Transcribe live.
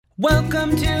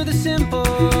Welcome to the Simple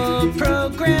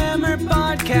Programmer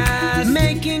Podcast,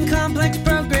 making complex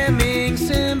programming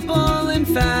simple and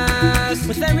fast,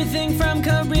 with everything from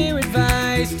career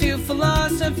advice to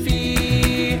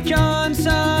philosophy. John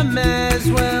Summers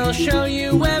will show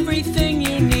you everything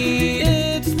you need.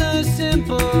 It's the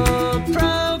Simple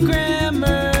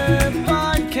Programmer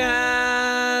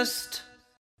Podcast.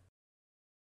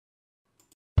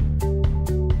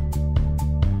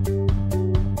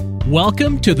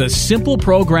 Welcome to the Simple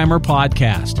Programmer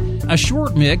Podcast, a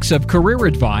short mix of career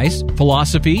advice,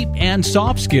 philosophy, and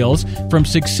soft skills from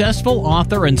successful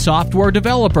author and software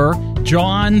developer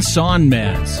John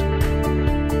Sonmez.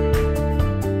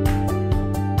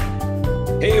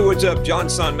 Hey, what's up? John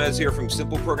Sonmez here from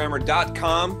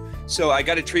SimpleProgrammer.com. So I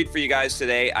got a treat for you guys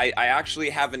today. I actually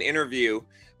have an interview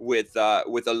with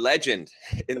a legend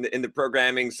in the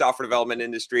programming software development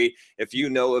industry. If you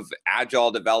know of agile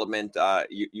development,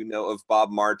 you know of Bob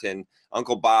Martin,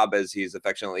 Uncle Bob as he's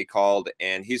affectionately called,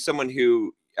 and he's someone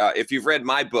who, if you've read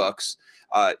my books,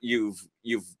 you've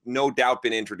no doubt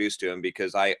been introduced to him,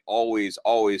 because I always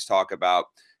talk about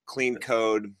clean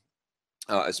code,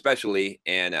 especially,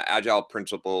 and agile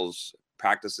principles,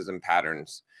 practices, and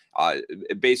patterns.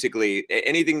 Basically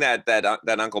anything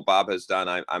that Uncle Bob has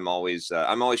done, I'm always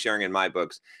sharing in my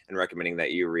books and recommending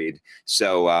that you read.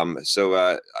 So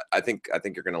I think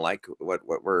you're gonna like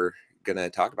what we're gonna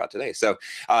talk about today. So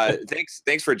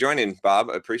thanks for joining, Bob.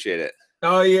 I appreciate it.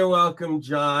 Oh, you're welcome,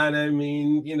 John. I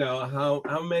mean, you know,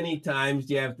 how many times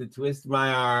do you have to twist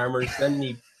my arm or send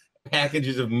me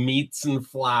packages of meats and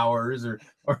flowers or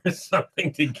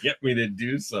something to get me to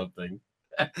do something?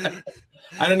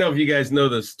 I don't know if you guys know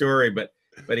the story, but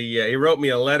he wrote me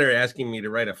a letter asking me to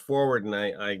write a foreword, and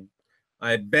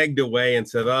I begged away and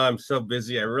said, "Oh, I'm so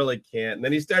busy, I really can't." And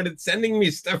then he started sending me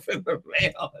stuff in the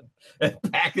mail and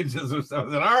packages of stuff.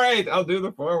 I said, "All right, I'll do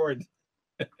the foreword."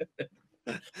 It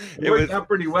worked out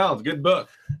pretty well. It's a good book.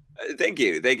 Thank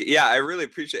you. Yeah, I really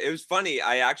appreciate it. It was funny.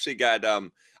 I actually got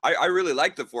I really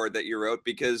liked the foreword that you wrote,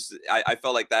 because I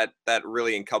felt like that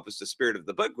really encompassed the spirit of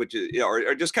the book, which is, you know,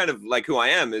 or just kind of like who I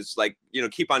am, is like, you know,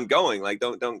 keep on going, like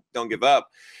don't give up.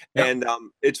 Yep. And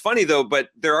it's funny though, but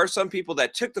there are some people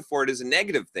that took the foreword as a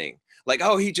negative thing, like,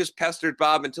 oh, he just pestered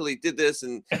Bob until he did this,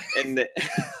 and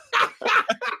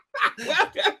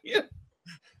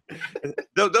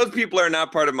those people are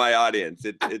not part of my audience.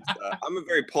 It's I'm a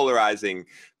very polarizing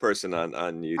person on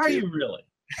YouTube. Are you really?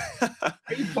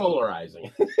 Are you polarizing?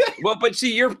 Well, but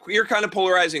see, you're kind of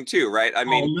polarizing too, right? I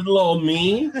mean, little old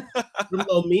me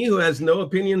who has no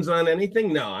opinions on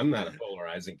anything. No, I'm not a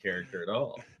polarizing character at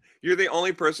all. You're the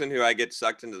only person who I get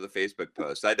sucked into the Facebook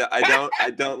post. I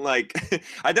don't like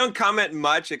I don't comment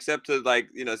much, except to, like,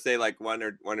 you know, say like one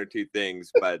or two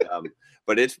things, but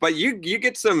you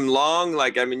get some long,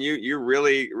 like, I mean, you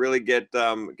really get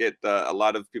a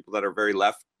lot of people that are very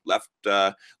left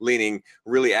leaning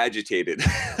really agitated.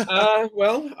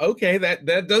 Well, okay,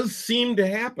 that does seem to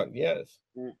happen, yes.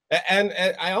 And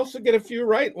I also get a few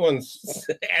right ones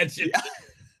agitated.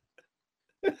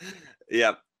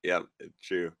 Yeah. Yep,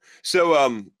 true. So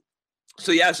I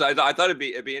thought it'd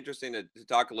be interesting to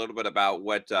talk a little bit about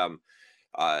what's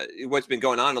been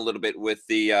going on a little bit with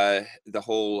the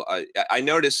whole. I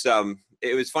noticed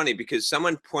it was funny because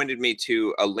someone pointed me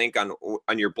to a link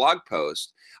on your blog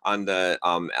post on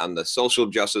the social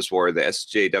justice war, the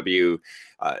SJW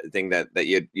thing that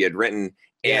you had written.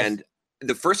 Yes. And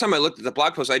the first time I looked at the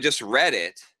blog post, I just read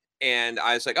it. And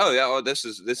I was like, oh yeah, this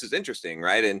is interesting,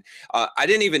 right? And I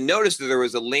didn't even notice that there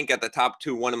was a link at the top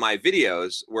to one of my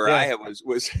videos where I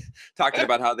was talking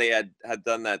about how they had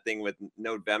done that thing with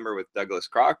November with Douglas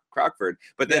Crockford.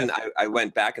 But then I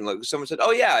went back and looked. Someone said,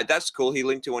 oh yeah, that's cool. He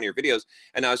linked to one of your videos,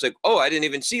 and I was like, oh, I didn't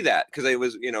even see that, because it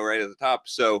was, you know, right at the top.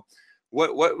 So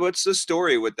what's the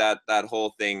story with that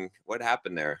whole thing? What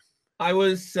happened there? I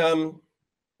was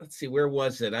let's see, where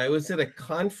was it? I was at a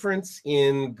conference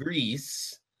in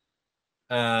Greece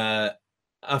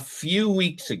a few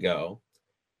weeks ago,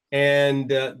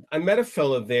 and I met a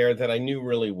fellow there that I knew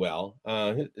really well,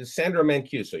 Sandro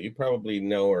Mancuso. You probably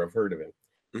know or have heard of him.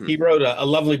 Mm-hmm. He wrote a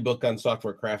lovely book on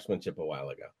software craftsmanship a while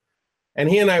ago, and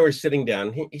he and I were sitting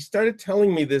down. He started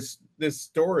telling me this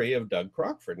story of Doug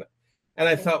Crockford, and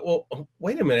I thought, well,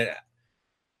 wait a minute,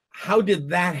 how did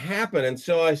that happen? And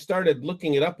so I started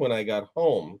looking it up when I got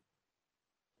home.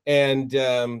 And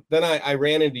then I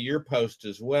ran into your post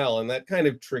as well, and that kind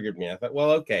of triggered me. I thought,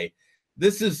 well, okay,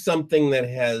 this is something that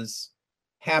has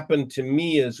happened to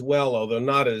me as well, although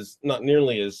not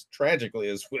nearly as tragically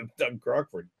as with Doug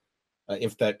Crockford,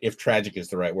 if tragic is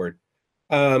the right word,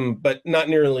 but not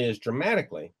nearly as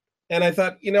dramatically. And I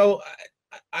thought, you know,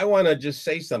 I want to just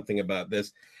say something about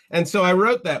this. And so I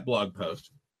wrote that blog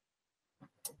post,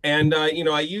 and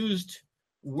I used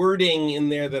wording in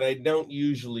there that I don't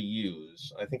usually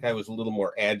use. I think I was a little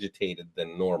more agitated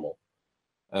than normal.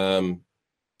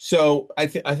 So I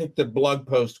think the blog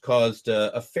post caused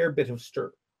a fair bit of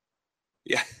stir.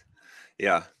 Yeah,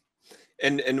 yeah.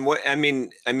 And what I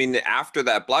mean, after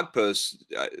that blog post,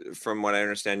 from what I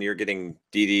understand, you're getting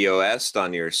DDoS'd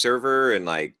on your server, and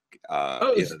like,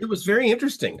 it was very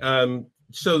interesting.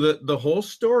 So the whole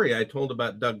story I told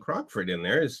about Doug Crockford in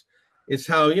there is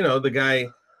how, the guy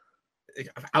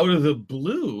out of the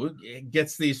blue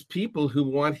gets these people who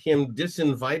want him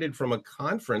disinvited from a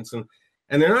conference, and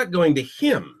they're not going to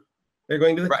him, they're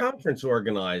going to the conference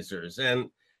organizers.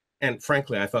 And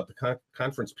frankly, I thought the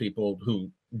conference people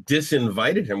who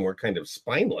disinvited him were kind of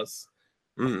spineless.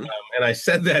 And I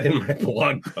said that in my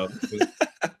blog post.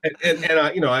 and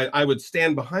I would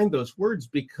stand behind those words,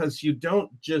 because you don't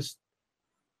just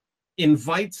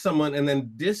invite someone and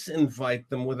then disinvite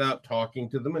them without talking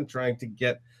to them and trying to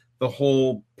get the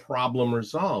whole problem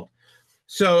resolved.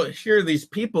 So here are these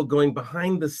people going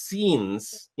behind the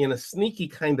scenes in a sneaky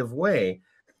kind of way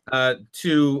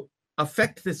to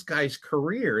affect this guy's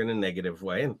career in a negative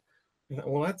way. And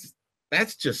well,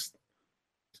 it's just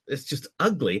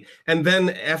ugly. And then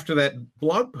after that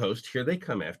blog post, here they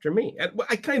come after me. And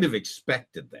I kind of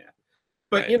expected that.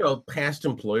 But, past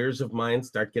employers of mine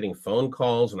start getting phone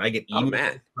calls, and I get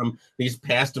emails from these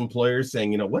past employers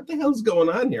saying, what the hell's going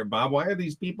on here, Bob? Why are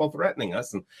these people threatening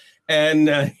us? And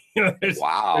there's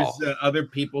other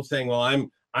people saying, well,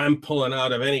 I'm pulling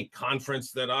out of any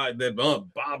conference that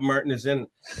Bob Martin is in,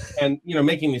 and,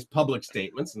 making these public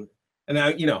statements. And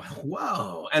I,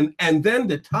 whoa. And then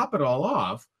to top it all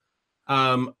off,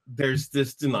 there's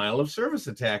this denial of service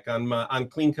attack on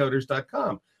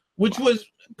cleancoders.com, which was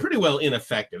pretty well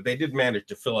ineffective. They did manage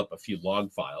to fill up a few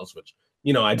log files, which,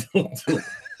 I don't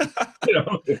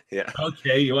do. Yeah.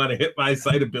 Okay, you want to hit my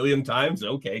site 1 billion times?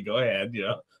 Okay, go ahead.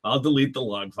 I'll delete the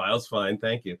log files. Fine,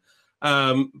 thank you.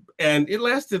 And it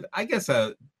lasted, I guess,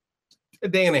 a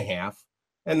day and a half,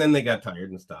 and then they got tired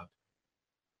and stopped.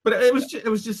 But it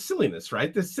was just silliness,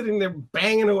 right? They're sitting there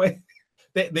banging away.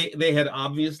 They had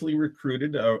obviously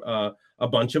recruited a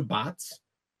bunch of bots,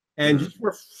 and just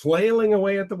were flailing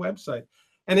away at the website.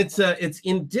 And it's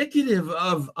indicative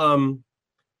of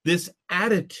this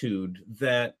attitude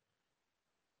that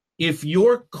if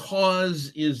your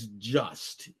cause is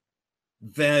just,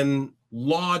 then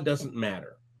law doesn't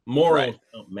matter, morals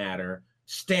don't matter,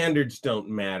 standards don't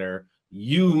matter.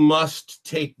 You must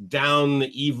take down the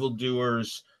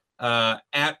evildoers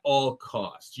at all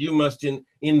costs. You must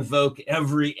invoke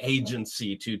every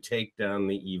agency to take down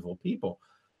the evil people.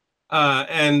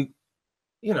 And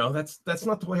that's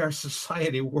not the way our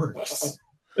society works.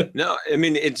 No,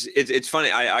 it's funny.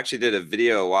 I actually did a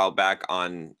video a while back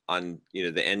on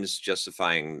the ends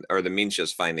justifying, or the means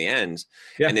justifying the ends.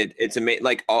 Yeah. And it's amazing.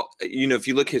 Like, if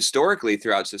you look historically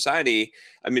throughout society,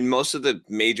 most of the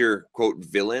major quote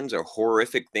villains or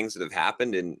horrific things that have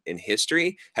happened in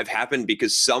history have happened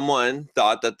because someone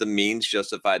thought that the means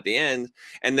justified the end,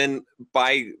 and then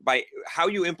by how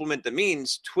you implement the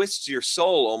means twists your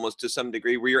soul almost to some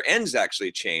degree, where your ends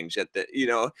actually change at the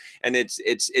and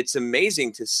it's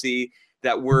amazing to see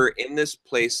that we're in this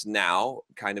place now,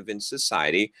 kind of in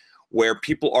society, where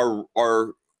people are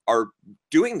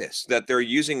doing this, that they're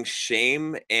using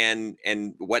shame and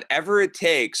whatever it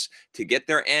takes to get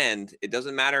their end. It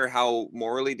doesn't matter how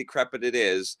morally decrepit it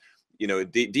is,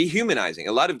 dehumanizing,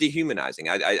 a lot of dehumanizing.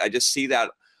 I just see that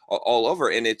all over,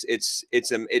 and it's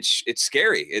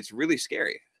scary. It's really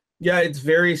scary. Yeah, it's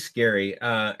very scary.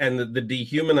 And the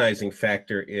dehumanizing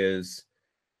factor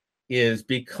is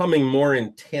becoming more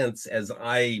intense as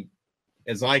I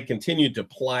continue to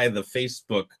ply the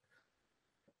Facebook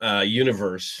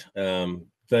universe.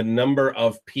 The number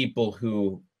of people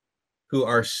who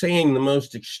are saying the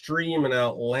most extreme and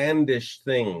outlandish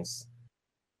things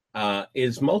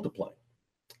is multiplying.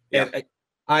 Yeah. And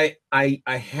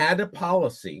I had a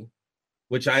policy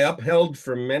which I upheld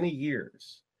for many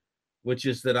years, which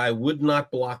is that I would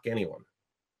not block anyone.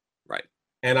 Right.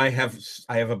 And I have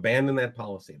abandoned that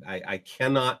policy. I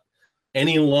cannot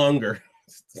any longer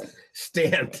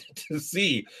stand to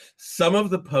see some of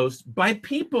the posts by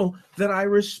people that I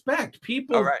respect,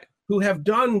 people who have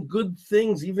done good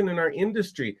things even in our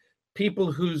industry,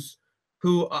 people who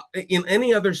in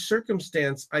any other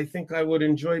circumstance I think I would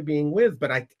enjoy being with,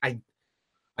 but I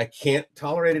can't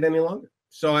tolerate it any longer.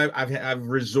 So I've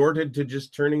resorted to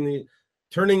just turning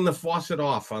the faucet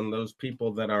off on those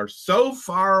people that are so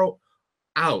far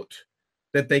out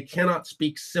that they cannot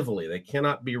speak civilly. They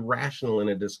cannot be rational in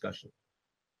a discussion.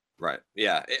 Right.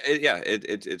 Yeah.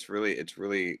 It's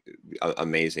really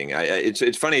amazing.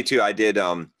 It's funny too.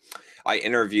 I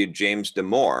interviewed James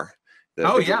Damore, the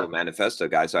Google Manifesto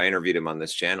guy. So I interviewed him on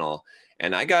this channel,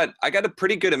 and I got a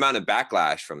pretty good amount of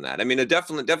backlash from that. I mean,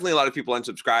 definitely a lot of people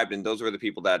unsubscribed, and those were the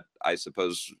people that I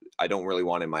suppose I don't really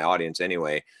want in my audience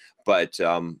anyway. But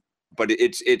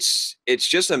it's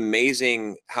just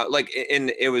amazing how, like,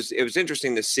 and it was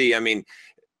interesting to see. I mean,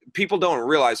 people don't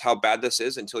realize how bad this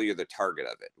is until you're the target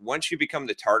of it. Once you become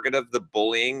the target of the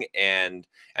bullying and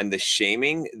the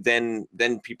shaming, then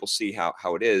people see how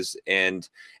it is. And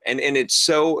it's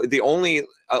so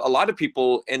a lot of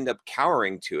people end up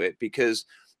cowering to it because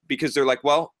they're like,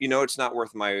 well, it's not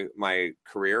worth my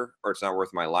career, or it's not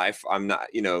worth my life. I'm not,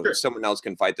 Sure. Someone else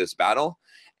can fight this battle.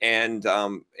 And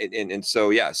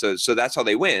so that's how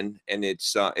they win. And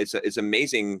it's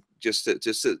amazing just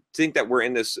to think that we're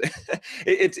in this.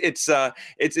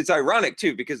 It's ironic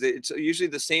too, because it's usually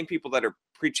the same people that are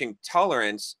preaching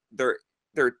tolerance.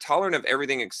 They're tolerant of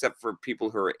everything except for people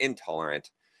who are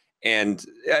intolerant, and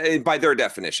by their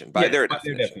definition, right?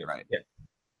 Yeah.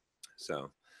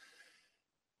 So,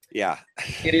 yeah,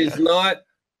 it is not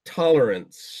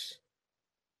tolerance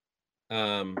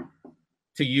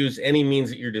to use any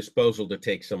means at your disposal to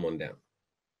take someone down.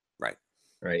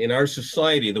 Right. In our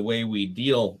society, the way we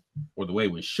deal, or the way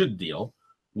we should deal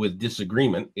with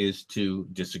disagreement, is to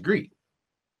disagree.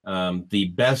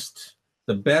 The best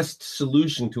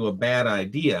solution to a bad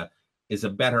idea is a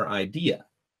better idea.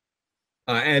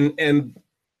 And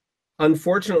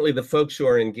unfortunately, the folks who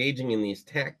are engaging in these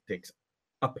tactics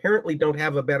apparently don't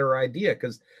have a better idea,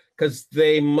 because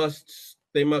they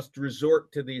must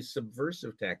resort to these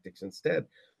subversive tactics instead,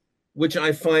 which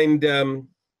I find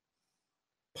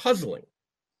puzzling.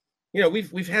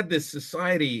 We've had this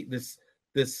society, this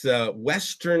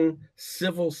Western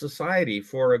civil society,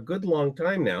 for a good long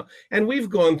time now, and we've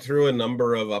gone through a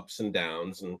number of ups and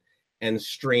downs and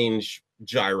strange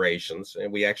gyrations,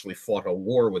 and we actually fought a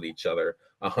war with each other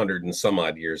 100 and some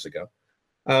odd years ago.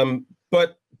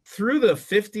 But through the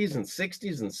 50s and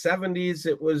 60s and 70s,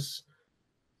 it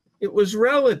was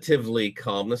relatively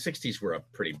calm. The 60s were a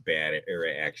pretty bad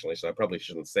era, actually, so I probably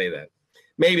shouldn't say that.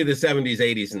 Maybe the 70s,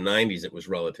 80s, and 90s, it was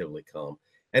relatively calm.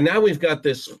 And now we've got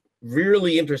this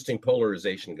really interesting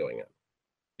polarization going on.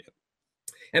 Yeah.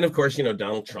 And of course,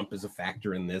 Donald Trump is a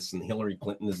factor in this, and Hillary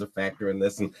Clinton is a factor in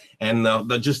this, and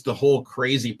just the whole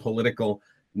crazy political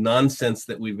nonsense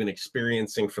that we've been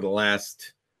experiencing for the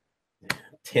last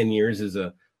 10 years is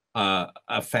a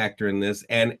factor in this.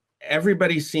 And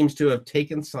everybody seems to have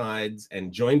taken sides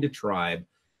and joined a tribe,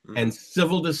 and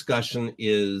civil discussion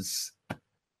is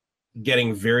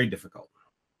getting very difficult.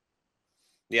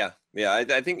 Yeah.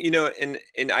 I think,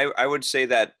 and I would say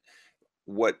that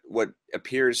what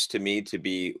appears to me to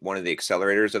be one of the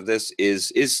accelerators of this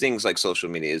is things like social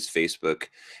media, is Facebook,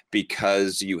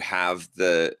 because you have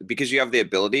the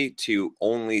ability to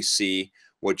only see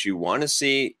what you want to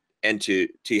see, and to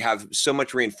have so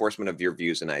much reinforcement of your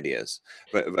views and ideas.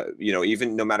 But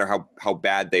even no matter how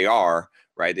bad they are,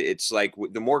 right? It's like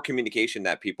the more communication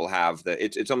that people have,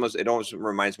 it almost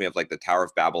reminds me of like the Tower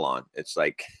of Babylon. It's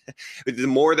like the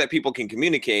more that people can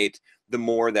communicate, the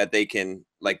more that they can,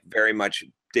 like, very much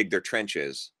dig their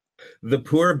trenches. The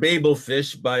poor Babel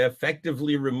fish, by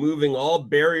effectively removing all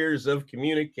barriers of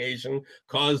communication,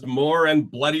 caused more and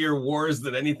bloodier wars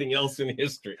than anything else in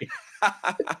history.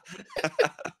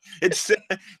 It's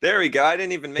there we go. I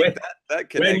didn't even make that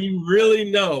connection. When you really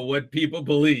know what people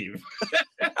believe.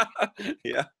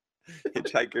 Yeah.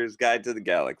 Hitchhiker's Guide to the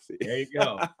Galaxy. There you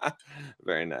go.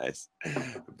 Very nice.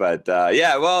 But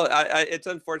yeah, well, it's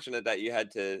unfortunate that you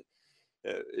had to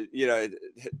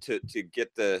to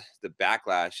get the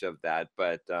backlash of that,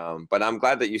 but I'm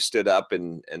glad that you stood up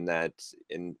and that,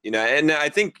 and I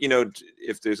think,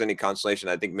 if there's any consolation,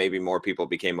 I think maybe more people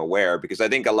became aware, because I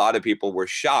think a lot of people were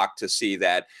shocked to see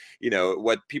that,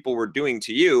 what people were doing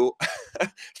to you,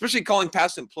 especially calling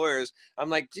past employers. I'm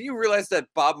like, do you realize that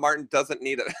Bob Martin doesn't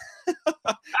need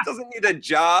a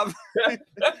job?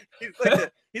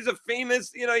 He's a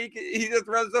famous, he just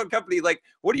runs his own company. Like,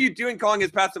 what are you doing calling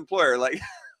his past employer? Like,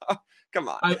 come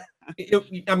on.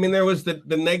 I mean, there was the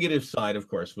negative side, of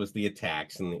course, was the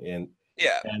attacks and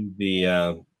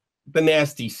the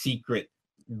nasty secret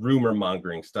rumor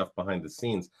mongering stuff behind the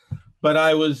scenes. But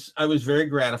I was very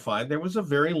gratified. There was a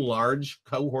very large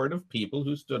cohort of people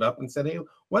who stood up and said, "Hey,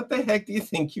 what the heck do you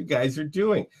think you guys are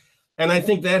doing?" And I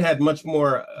think that had much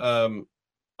more of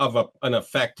an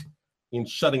effect in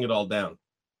shutting it all down.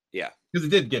 Yeah, because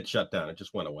it did get shut down. It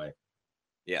just went away.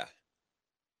 Yeah.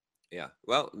 Yeah,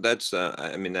 well, that's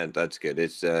I mean that's good.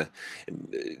 It's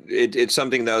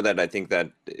something though that I think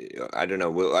that I don't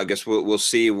know. I guess we'll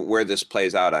see where this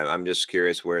plays out. I'm just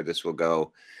curious where this will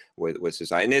go with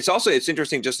society. And it's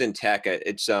interesting just in tech.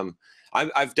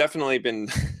 I've definitely been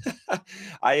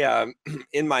I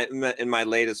in my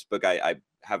latest book I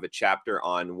have a chapter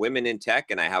on women in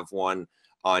tech, and I have one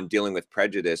on dealing with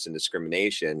prejudice and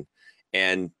discrimination.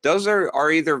 And those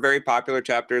are either very popular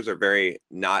chapters or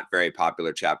not very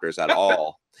popular chapters at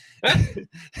all.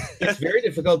 It's very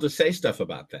difficult to say stuff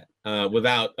about that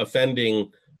without offending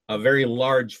a very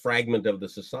large fragment of the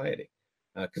society.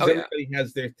 Because everybody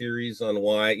has their theories on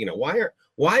why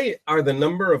are the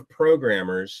number of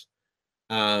programmers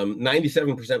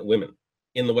 97% women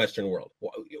in the Western world?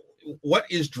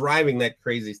 What is driving that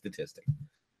crazy statistic?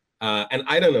 And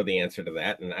I don't know the answer to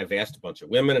that. And I've asked a bunch of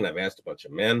women and I've asked a bunch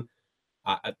of men.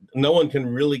 No one can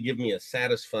really give me a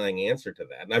satisfying answer to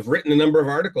that. And I've written a number of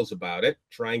articles about it,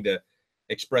 trying to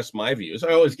express my views.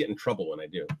 I always get in trouble when I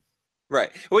do.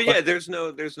 Right. Well, yeah, there's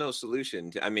no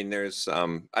solution to, I mean, it's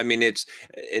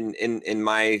in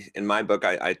my book,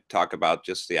 I talk about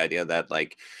just the idea that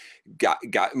like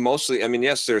got mostly, I mean,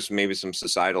 yes, there's maybe some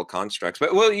societal constructs,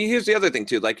 but well, here's the other thing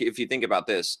too. Like if you think about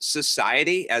this,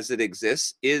 society as it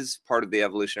exists is part of the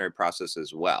evolutionary process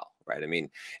as well. Right. I mean,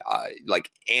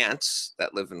 like ants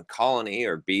that live in a colony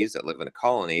or bees that live in a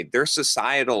colony, their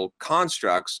societal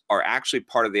constructs are actually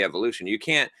part of the evolution. You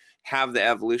can't have the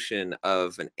evolution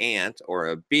of an ant or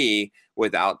a bee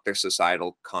without their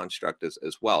societal construct as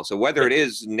well. So whether it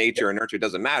is nature or nurture, it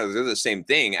doesn't matter. They're the same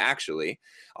thing, actually.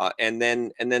 And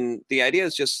then the idea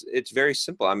is just, it's very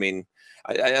simple. I mean,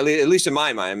 at least in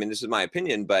my mind, I mean, this is my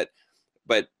opinion, but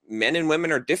men and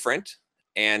women are different.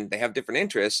 And they have different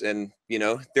interests, and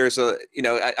there's a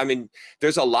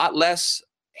lot less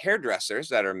hairdressers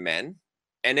that are men,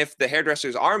 and if the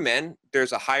hairdressers are men,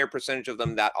 there's a higher percentage of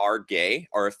them that are gay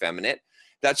or effeminate.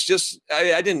 That's just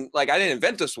I didn't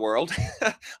invent this world.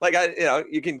 Like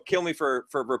you can kill me for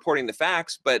reporting the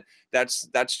facts, but that's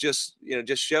just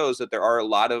just shows that there are a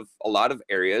lot of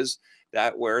areas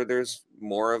that where there's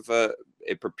more of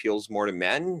it appeals more to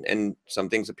men, and some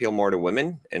things appeal more to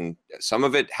women, and some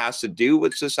of it has to do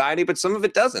with society, but some of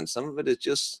it doesn't. Some of it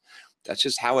is that's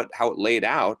just how it laid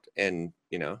out. And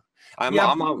Damore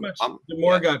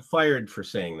got fired for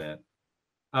saying that.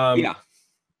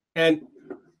 And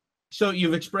so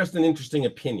you've expressed an interesting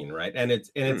opinion, right? And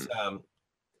it's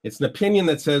an opinion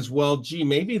that says, well, gee,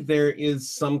 maybe there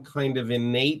is some kind of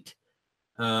innate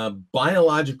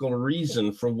biological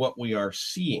reason for what we are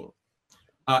seeing.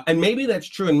 And maybe that's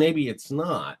true, and maybe it's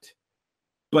not,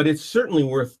 but it's certainly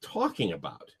worth talking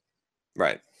about.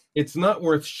 Right. It's not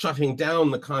worth shutting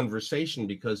down the conversation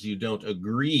because you don't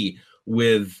agree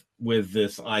with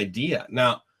this idea.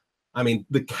 Now, I mean,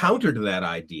 the counter to that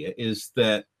idea is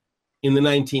that in the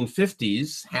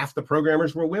 1950s, half the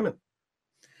programmers were women.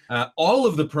 All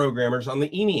of the programmers on the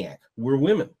ENIAC were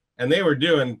women, and they were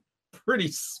doing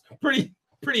pretty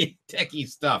techie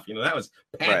stuff. That was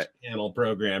patch panel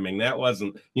programming. That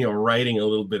wasn't, writing a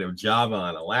little bit of Java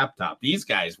on a laptop. These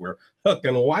guys were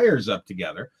hooking wires up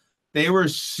together. They were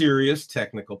serious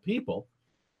technical people.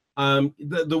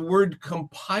 The word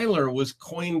compiler was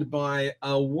coined by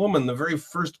a woman. The very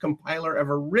first compiler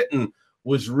ever written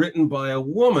was written by a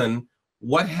woman.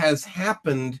 What has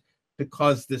happened to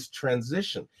cause this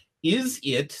transition? Is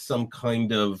it some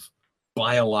kind of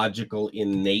biological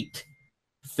innate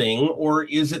thing, or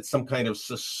is it some kind of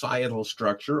societal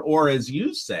structure, or as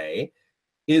you say,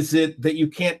 is it that you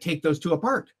can't take those two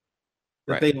apart,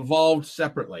 that they evolved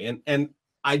separately? And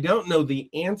I don't know the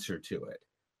answer to it,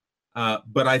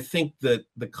 but I think that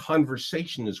the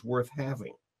conversation is worth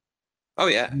having. Oh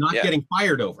yeah, not getting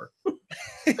fired over.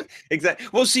 Exactly.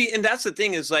 Well, see, and that's the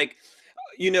thing is like,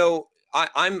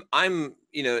 I'm I don't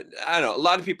know. A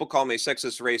lot of people call me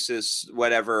sexist, racist,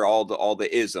 whatever, all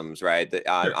the isms, right? That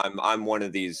I'm one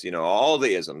of these, all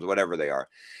the isms, whatever they are,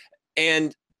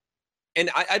 and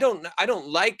I don't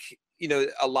like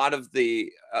a lot of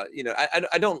the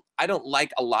I don't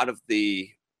like a lot of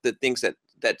the things that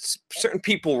certain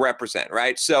people represent,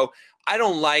 right? So I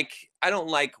don't like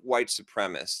white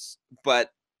supremacists,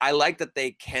 but I like that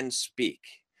they can speak.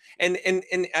 And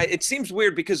it seems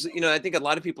weird because, I think a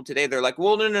lot of people today, they're like,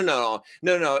 well, no.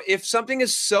 If something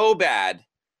is so bad,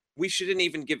 we shouldn't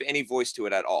even give any voice to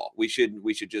it at all. We should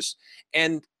just,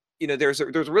 and, there's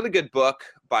a really good book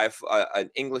by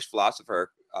an English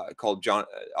philosopher called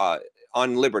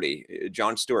On Liberty,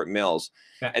 John Stuart Mills.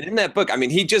 Yeah. And in that book, I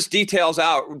mean, he just details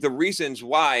out the reasons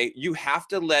why you have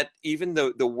to let even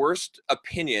the worst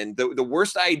opinion, the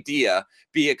worst idea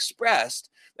be expressed,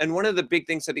 And one of the big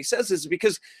things that he says is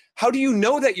because how do you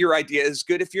know that your idea is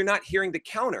good if you're not hearing the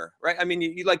counter, right? I mean,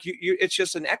 it's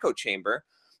just an echo chamber.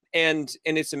 And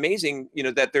it's amazing,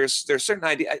 that there's certain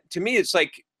idea. To me, it's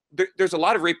like there's a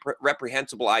lot of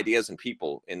reprehensible ideas and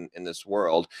people in this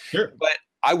world. Sure. But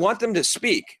I want them to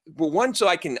speak. Well, one, so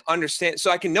I can understand, so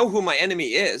I can know who my enemy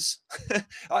is,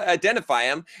 identify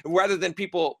him, rather than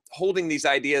people holding these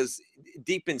ideas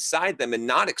deep inside them and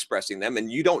not expressing them,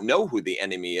 and you don't know who the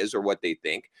enemy is or what they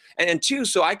think. And two,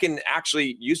 so I can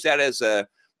actually use that as a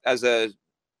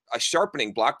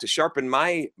sharpening block to sharpen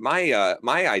my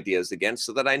ideas again,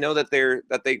 so that I know that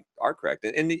they are correct.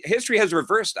 And history has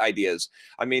reversed ideas.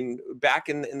 I mean, back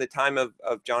in the time of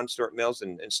John Stuart Mills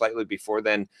and slightly before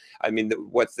then, I mean,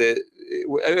 not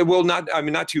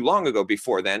too long ago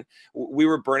before then, we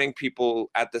were burning people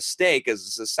at the stake as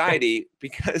a society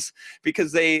because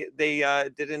they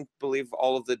didn't believe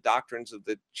all of the doctrines of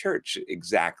the church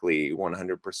exactly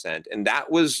 100%. And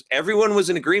everyone was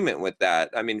in agreement with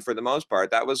that. I mean, for the most part,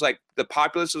 that was like the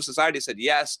populace of society said,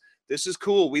 yes, this is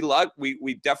cool. We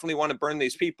definitely want to burn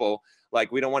these people.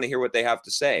 Like, we don't want to hear what they have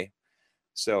to say.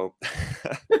 So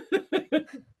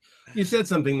you said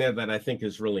something there that I think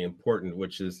is really important,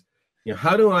 which is,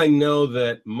 how do I know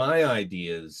that my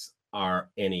ideas are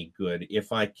any good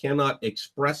if I cannot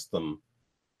express them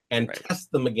and right.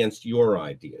 test them against your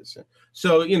ideas?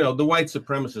 So, the white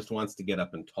supremacist wants to get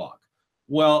up and talk.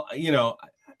 Well,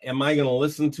 am I going to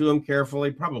listen to him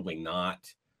carefully? Probably not.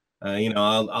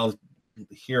 I'll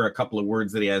hear a couple of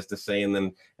words that he has to say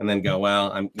and then go,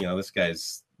 well, this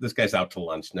guy's out to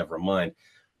lunch, never mind.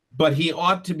 But he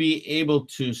ought to be able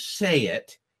to say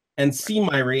it and see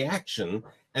my reaction,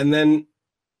 and then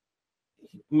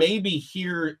maybe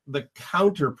hear the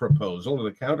counter proposal or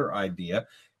the counter idea,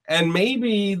 and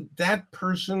maybe that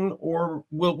person will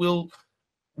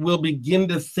begin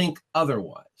to think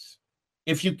otherwise.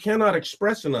 If you cannot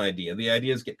express an idea, the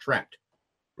ideas get trapped.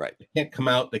 Right. They can't come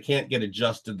out, they can't get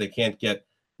adjusted, they can't get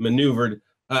maneuvered.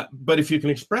 But if you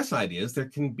can express ideas, there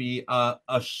can be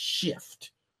a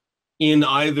shift in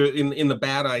the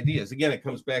bad ideas. Again, it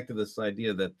comes back to this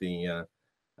idea that the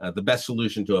best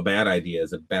solution to a bad idea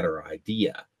is a better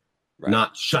idea, right.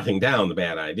 Not shutting down the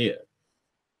bad idea.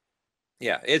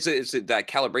 Yeah, it's that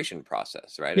calibration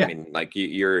process, right? Yeah. I mean, like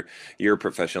you're a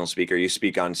professional speaker. You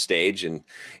speak on stage, and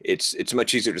it's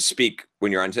much easier to speak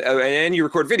when you're on, and you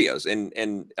record videos.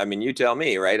 And I mean, you tell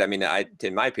me, right? I mean,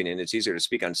 in my opinion, it's easier to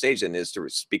speak on stage than it is to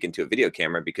speak into a video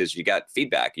camera, because you got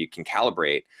feedback. You can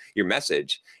calibrate your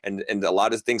message, and a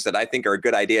lot of things that I think are a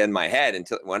good idea in my head,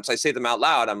 until once I say them out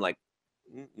loud, I'm like,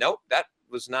 nope, that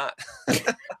was not.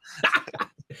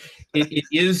 It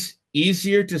is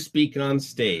easier to speak on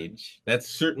stage. That's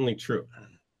certainly true.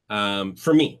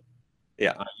 For me,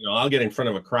 yeah, I'll get in front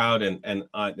of a crowd, and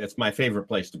that's my favorite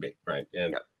place to be, right?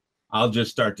 And I'll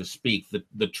just start to speak.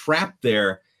 The trap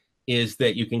there is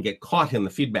that you can get caught in the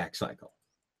feedback cycle.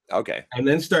 Okay. And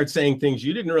then start saying things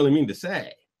you didn't really mean to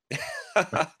say.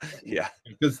 Yeah.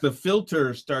 Because the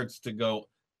filter starts to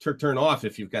turn off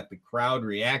if you've got the crowd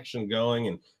reaction going,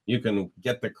 and you can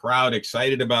get the crowd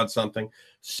excited about something.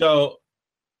 So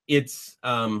it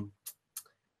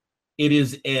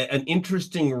is an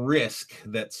interesting risk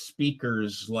that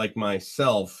speakers like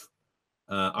myself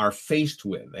are faced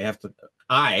with.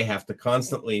 I have to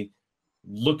constantly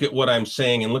look at what I'm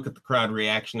saying and look at the crowd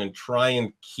reaction and try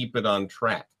and keep it on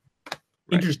track.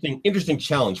 Right. Interesting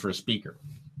challenge for a speaker.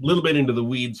 A little bit into the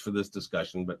weeds for this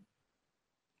discussion, but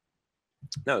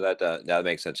no, that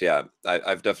makes sense. Yeah,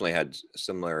 I've definitely had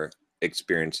similar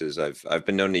experiences. I've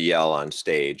been known to yell on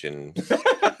stage, and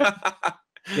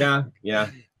yeah.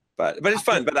 But it's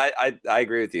fun. But I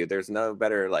agree with you. There's no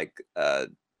better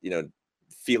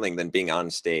feeling than being on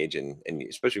stage, and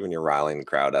especially when you're riling the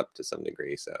crowd up to some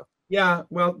degree. So yeah,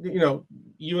 well,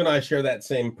 you and I share that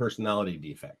same personality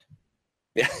defect.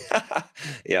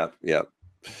 Yeah, yeah.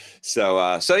 So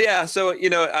I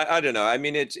don't know. I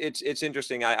mean, it's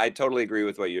interesting. I totally agree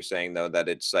with what you're saying, though, that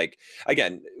it's like,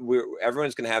 again,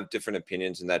 everyone's going to have different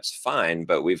opinions, and that's fine,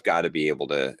 but we've got to be able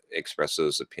to express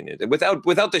those opinions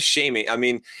without the shaming. I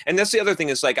mean, and that's the other thing,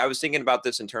 is like, I was thinking about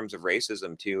this in terms of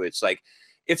racism too. It's like,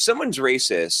 if someone's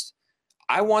racist,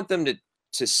 I want them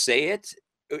to say it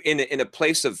in a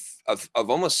place of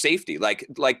almost safety, like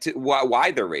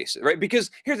why they're racist, right?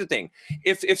 Because here's the thing: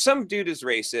 if some dude is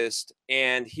racist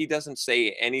and he doesn't say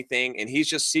anything, and he's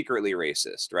just secretly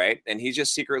racist, right? And he's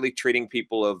just secretly treating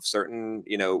people of certain,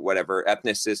 whatever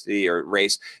ethnicity or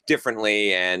race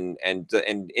differently, and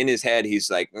in his head he's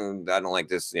like, I don't like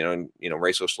this,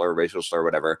 racial slur,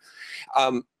 whatever.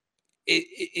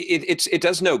 It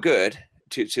does no good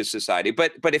to society.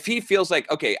 But if he feels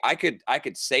like, okay, I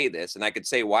could say this and I could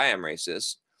say why I'm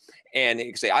racist, and he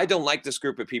can say, I don't like this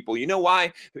group of people. You know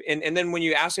why? And then when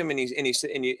you ask him and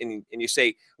you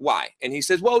say why, and he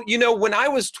says, well, when I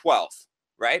was 12.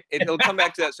 Right? It'll come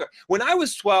back to that story. When I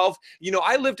was 12,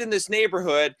 I lived in this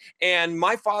neighborhood and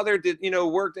my father did,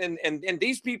 worked and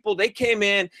these people, they came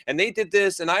in and they did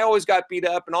this and I always got beat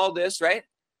up and all this, right?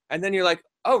 And then you're like,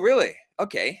 oh, really?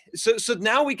 Okay. So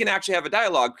now we can actually have a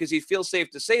dialogue because he feels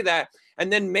safe to say that.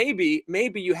 And then maybe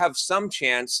you have some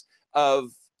chance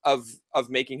of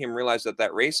making him realize that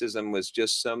racism was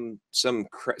just some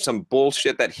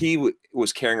bullshit that he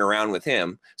was carrying around with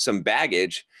him, some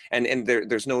baggage, and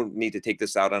there's no need to take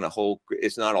this out on a whole.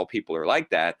 It's not all people are like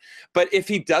that. But if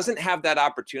he doesn't have that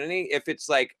opportunity, if it's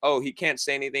like, oh, he can't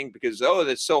say anything because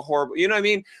that's so horrible, you know what I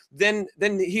mean? Then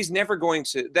he's never going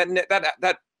to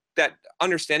that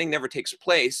understanding never takes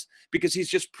place because he's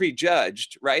just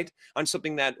prejudged, right, on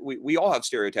something that we all have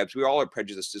stereotypes. We all are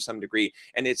prejudiced to some degree,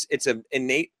 and it's an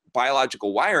innate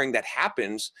biological wiring that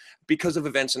happens because of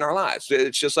events in our lives.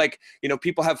 It's just like,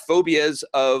 people have phobias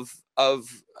of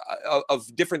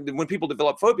different. When people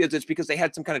develop phobias, it's because they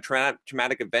had some kind of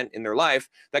traumatic event in their life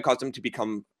that caused them to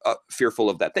become fearful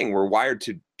of that thing. We're wired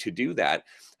to do that,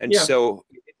 and so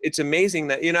it's amazing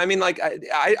that like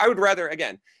I would rather,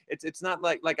 again. It's not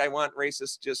like I want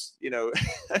racists just,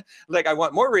 like I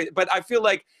want more race, but I feel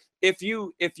like if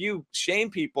you shame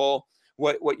people,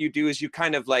 what you do is you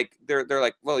kind of like, they're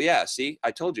like, well, yeah, see,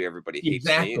 I told you everybody hates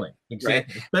me. Exactly. Right?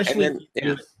 Especially if you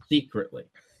do it secretly,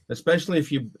 especially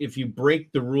if you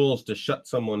break the rules to shut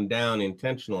someone down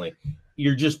intentionally,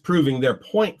 you're just proving their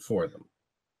point for them.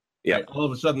 Yeah. Right? All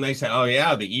of a sudden they say, oh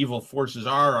yeah, the evil forces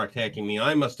are attacking me.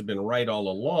 I must have been right all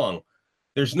along.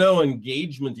 There's no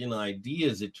engagement in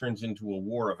ideas. It turns into a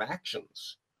war of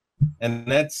actions. And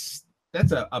that's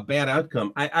a bad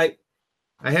outcome. I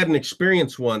had an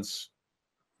experience once.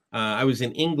 I was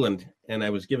in England and I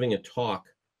was giving a talk,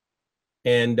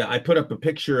 and I put up a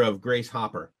picture of Grace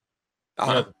Hopper,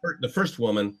 the first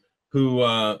woman who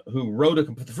wrote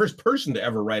the first person to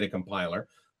ever write a compiler,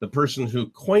 the person who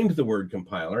coined the word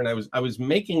compiler. And I was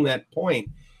making that point,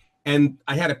 and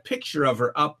I had a picture of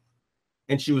her up,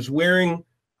 and she was wearing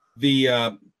the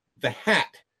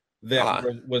hat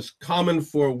that was common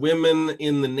for women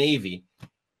in the Navy.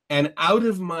 And out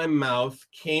of my mouth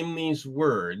came these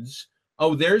words,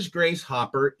 oh, there's Grace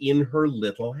Hopper in her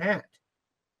little hat.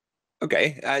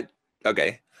 Okay.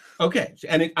 Okay.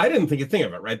 And I didn't think a thing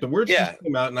of it, right? The words just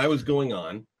came out and I was going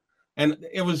on. And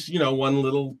it was, one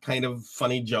little kind of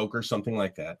funny joke or something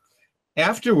like that.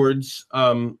 Afterwards,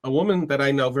 a woman that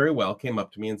I know very well came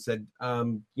up to me and said,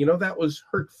 that was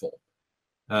hurtful.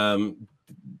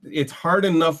 It's hard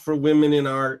enough for women in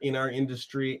our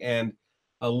industry, and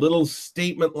a little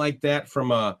statement like that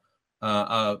from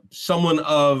someone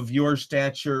of your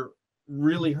stature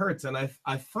really hurts. And I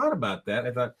thought about that.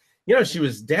 I thought, she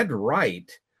was dead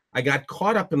right. I got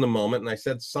caught up in the moment and I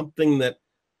said something that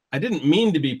I didn't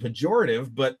mean to be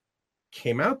pejorative, but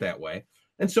came out that way.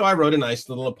 And so I wrote a nice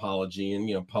little apology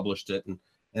and, published it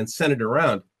and sent it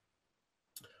around.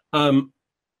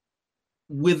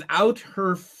 Without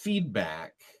her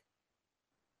feedback,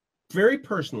 very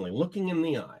personally, looking in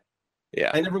the eye,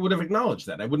 I never would have acknowledged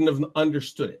that. I wouldn't have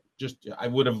understood it.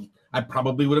 I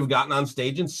probably would have gotten on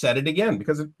stage and said it again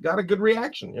because it got a good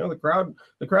reaction. The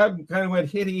crowd kind of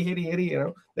went hitty.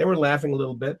 They were laughing a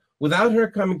little bit. Without her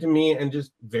coming to me and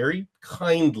just very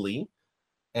kindly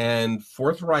and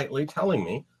forthrightly telling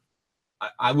me,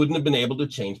 I wouldn't have been able to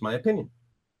change my opinion.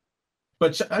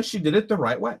 But she did it the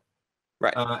right way.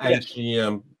 Right. And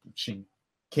she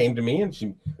came to me and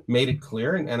she made it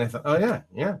clear. And I thought, oh,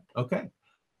 yeah, okay.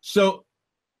 So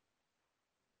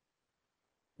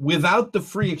without the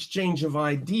free exchange of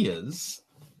ideas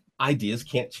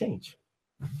can't change.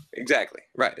 Exactly.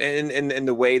 Right. And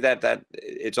the way that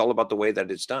it's all about the way that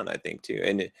it's done, I think, too.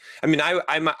 And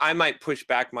I might push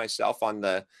back myself on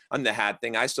the hat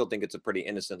thing. I still think it's a pretty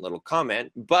innocent little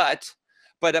comment, but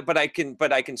I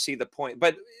can see the point.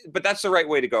 But that's the right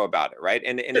way to go about it, right?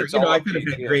 And sure, it's all I could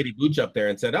have had Grady Booch up there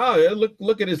and said, "Oh,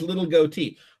 look at his little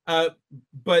goatee."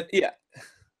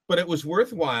 But it was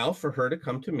worthwhile for her to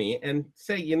come to me and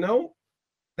say,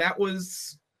 that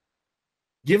was,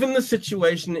 given the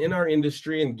situation in our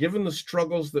industry and given the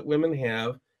struggles that women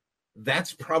have,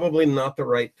 that's probably not the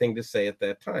right thing to say at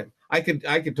that time. I could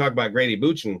talk about Grady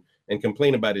Booch and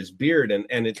complain about his beard, and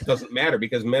it doesn't matter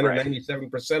because men are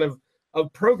 97%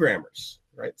 of programmers,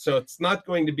 right? So it's not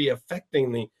going to be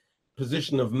affecting the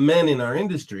position of men in our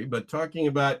industry, but talking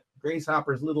about Grace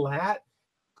Hopper's little hat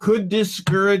could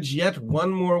discourage yet one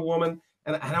more woman.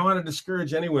 and I don't want to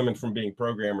discourage any women from being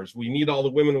programmers. We need all the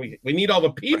women. We need all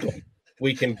the people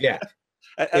we can get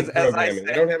in programming.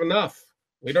 We don't have enough.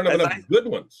 We don't have enough good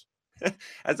ones.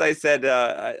 As I said,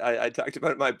 I talked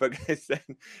about in my book. I said,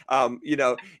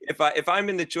 if I'm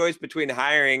in the choice between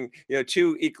hiring,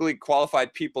 two equally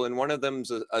qualified people, and one of them's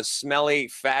a smelly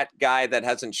fat guy that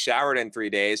hasn't showered in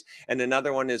 3 days, and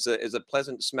another one is a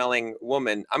pleasant smelling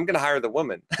woman, I'm going to hire the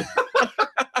woman.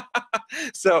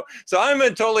 So I'm going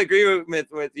to totally agree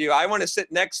with you. I want to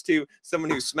sit next to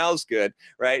someone who smells good,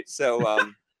 right? So.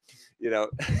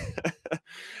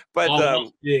 But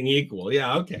all being equal,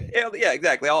 yeah, okay, yeah,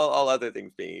 exactly. All other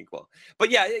things being equal, but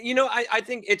yeah, I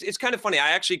think it's kind of funny.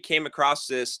 I actually came across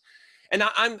this, and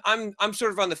I'm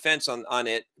sort of on the fence on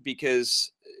it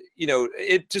because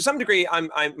it to some degree.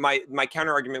 My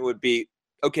counter argument would be,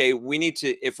 okay, we need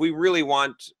to, if we really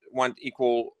want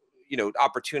equal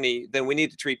opportunity, then we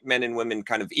need to treat men and women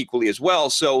kind of equally as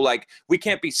well. So like we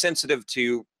can't be sensitive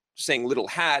to saying little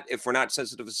hat if we're not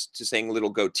sensitive to saying little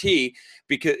goatee,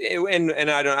 because and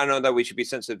I don't know that we should be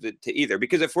sensitive to either,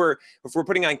 because if we're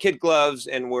putting on kid gloves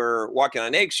and we're walking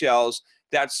on eggshells,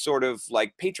 that's sort of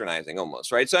like patronizing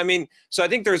almost, right? So I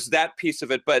think there's that piece of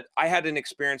it. But I had an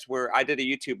experience where I did a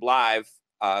YouTube live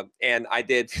and I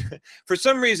did for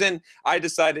some reason I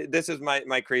decided, this is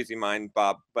my crazy mind,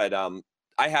 Bob, but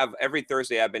I have every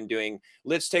Thursday I've been doing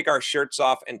let's take our shirts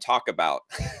off and talk about.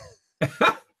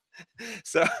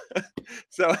 So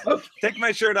okay. Take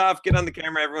my shirt off, get on the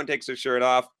camera, everyone takes their shirt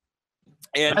off.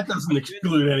 And that doesn't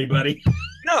exclude anybody.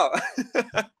 No.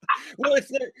 Well,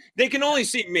 they can only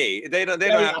see me. They're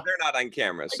not on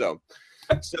camera. So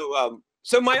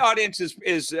my audience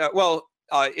is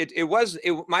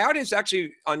my audience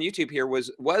actually on YouTube here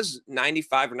was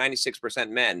 95 or 96%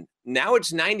 men. Now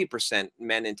it's 90%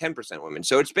 men and 10% women.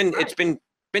 So it's been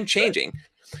changing.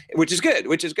 Which is good.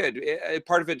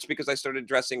 Part of it's because I started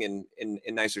dressing in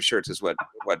nicer shirts, is what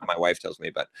my wife tells me.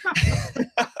 But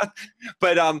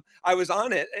I was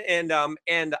on it, and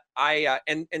I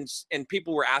and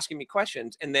people were asking me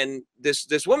questions, and then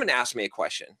this woman asked me a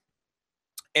question,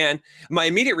 and my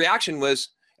immediate reaction was,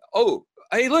 "Oh,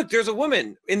 hey, look, there's a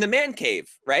woman in the man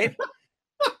cave, right?"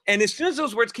 And as soon as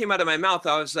those words came out of my mouth,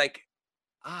 I was like,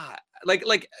 and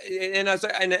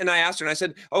I asked her, and I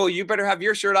said, "Oh, you better have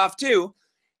your shirt off too."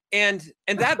 And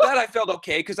that I felt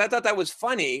okay, because I thought that was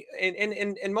funny,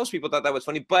 and most people thought that was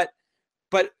funny. But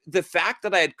the fact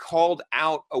that I had called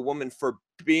out a woman for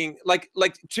being like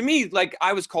to me, like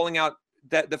I was calling out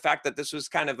that the fact that this was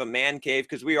kind of a man cave,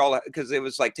 because it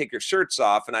was like take your shirts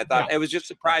off, and I thought it was just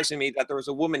surprising me that there was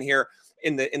a woman here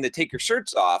in the take your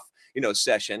shirts off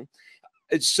session.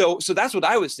 So that's what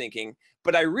I was thinking.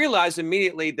 But I realized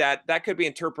immediately that could be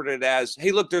interpreted as,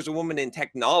 hey, look, there's a woman in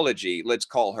technology. Let's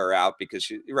call her out because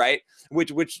she, right?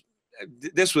 Which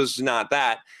this was not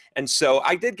that. And so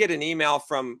I did get an email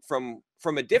from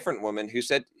a different woman who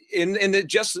said,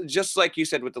 just like you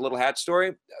said with the little hat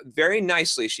story, very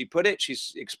nicely she put it. She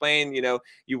explained,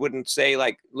 you wouldn't say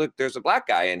like, look, there's a black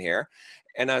guy in here.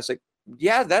 And I was like,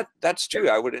 yeah, that's true.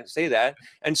 I wouldn't say that.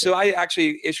 And so I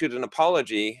actually issued an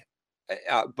apology.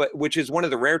 But which is one of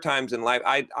the rare times in life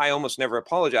I almost never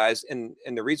apologize, and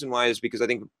the reason why is because I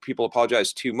think people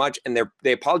apologize too much, and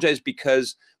they apologize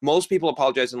because most people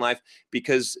apologize in life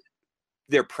because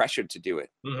they're pressured to do it,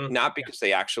 not because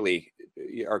they actually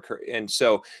are. And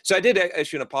so I did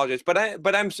issue an apology, but then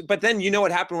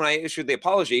what happened when I issued the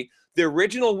apology? The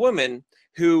original woman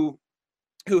who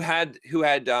had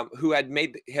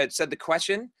said the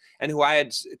question and who I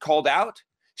had called out,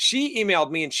 she emailed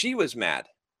me and she was mad.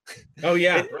 Oh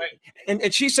yeah, right.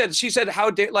 And she said, how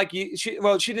dare, like you, she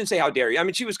didn't say how dare you. I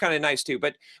mean, she was kind of nice too,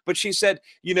 but she said,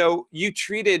 you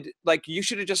treated, like you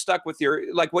should have just stuck with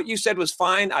your, like what you said was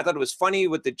fine. I thought it was funny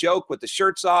with the joke, with the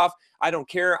shirts off. I don't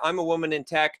care. I'm a woman in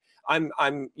tech. I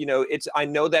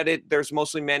know that there's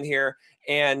mostly men here.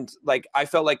 And like, I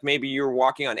felt like maybe you're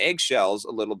walking on eggshells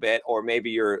a little bit, or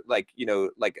maybe you're like, you know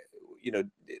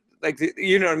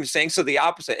what I'm saying? So the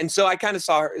opposite. And so I kind of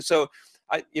saw her. So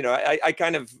I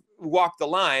kind of walked the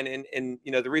line, and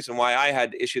the reason why I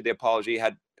had issued the apology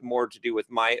had more to do with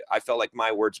I felt like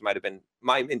my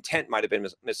intent might have been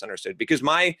misunderstood, because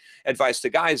my advice to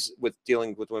guys with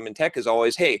dealing with women tech is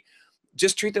always, hey,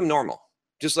 just treat them normal.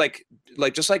 Just like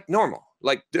normal.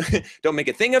 Like don't make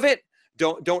a thing of it.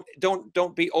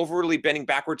 Don't be overly bending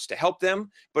backwards to help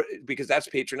them, but because that's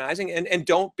patronizing, and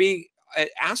don't be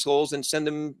assholes and send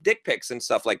them dick pics and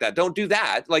stuff like that. Don't do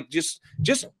that. Like just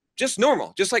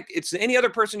normal, just like it's any other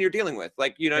person you're dealing with.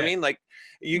 Like, what I mean? Like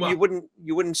you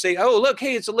wouldn't say, oh, look,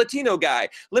 hey, it's a Latino guy.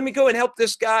 Let me go and help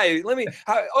this guy.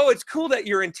 It's cool that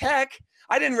you're in tech.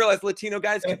 I didn't realize Latino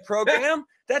guys could program.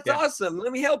 That's awesome.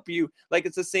 Let me help you. Like,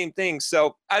 it's the same thing.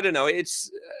 So I don't know.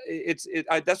 That's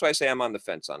why I say I'm on the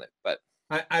fence on it. But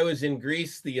I was in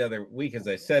Greece the other week, as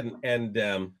I said, and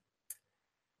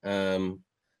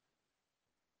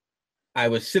I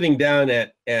was sitting down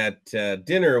at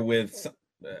dinner with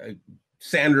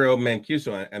Sandro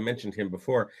Mancuso. I mentioned him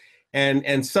before,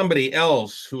 and somebody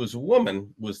else who was a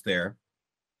woman was there,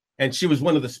 and she was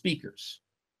one of the speakers.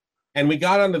 And we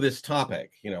got onto this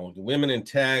topic, women in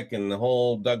tech and the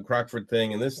whole Doug Crockford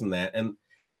thing and this and that.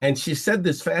 And she said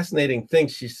this fascinating thing.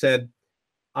 She said,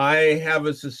 I have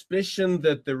a suspicion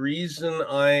that the reason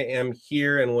I am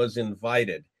here and was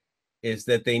invited is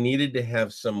that they needed to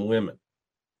have some women.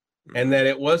 And that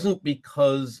it wasn't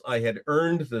because I had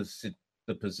earned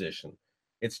the position.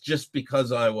 It's just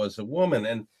because I was a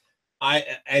woman.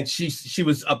 And she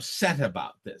was upset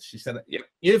about this. She said,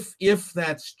 if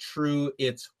that's true,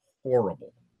 it's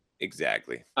horrible.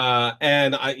 Exactly.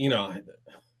 And I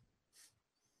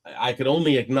could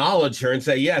only acknowledge her and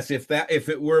say, yes, if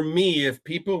it were me, if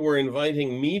people were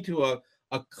inviting me to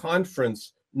a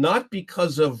conference, not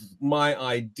because of my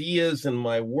ideas and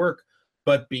my work,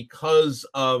 but because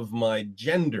of my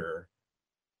gender,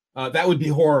 that would be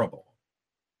horrible.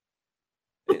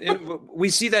 We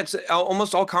see that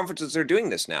almost all conferences are doing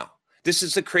this now. This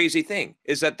is the crazy thing,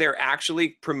 is that they're actually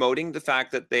promoting the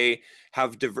fact that they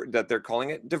have that they're calling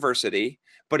it diversity,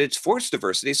 but it's forced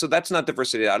diversity. So that's not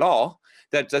diversity at all.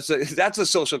 That's a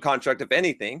social construct, if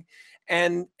anything.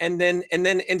 And then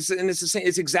it's the same.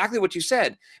 It's exactly what you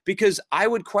said, because I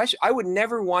would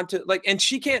never want to, like, and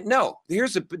she can't know.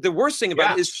 Here's the worst thing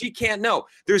about it is she can't know.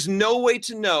 There's no way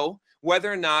to know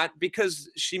whether or not, because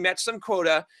she met some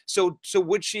quota. So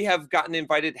would she have gotten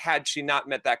invited had she not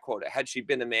met that quota? Had she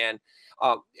been a man?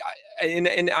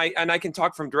 And I can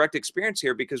talk from direct experience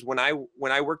here, because when I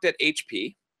worked at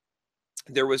HP,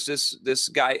 there was this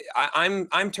guy.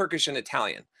 I'm Turkish and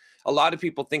Italian. A lot of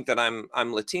people think that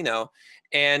I'm Latino,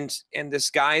 and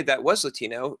this guy that was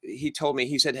Latino, he told me,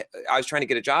 he said, I was trying to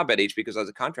get a job at HP because I was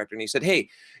a contractor, and he said, hey,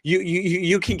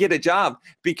 you can get a job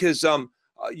because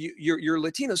you're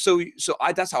Latino. So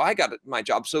that's how I got my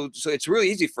job. So it's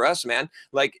really easy for us, man.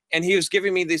 Like, and he was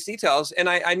giving me these details, and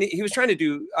he was trying to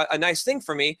do a nice thing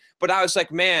for me, but I was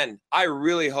like, man, I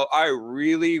really hope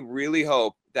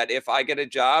that if I get a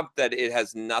job, that it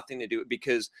has nothing to do,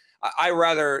 because I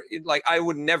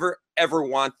would never ever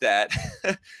want that.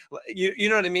 you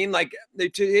know what I mean? Like,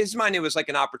 to his mind, it was like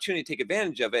an opportunity to take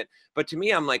advantage of it. But to me,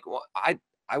 I'm like, well, I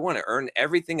want to earn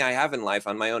everything I have in life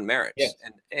on my own merits. Yes.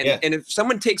 And if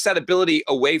someone takes that ability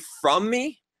away from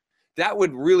me, that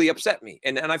would really upset me.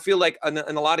 And I feel like in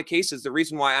a lot of cases, the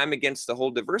reason why I'm against the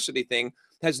whole diversity thing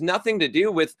has nothing to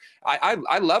do with,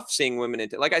 I love seeing women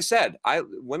like I said,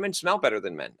 women smell better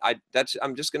than men.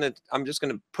 I'm just gonna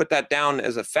put that down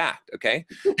as a fact. Okay.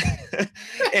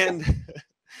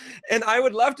 And I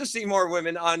would love to see more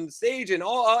women on stage and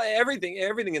everything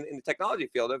in the technology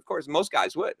field. Of course, most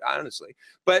guys would, honestly,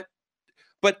 but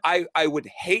I would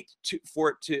hate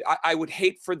I would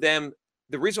hate for them.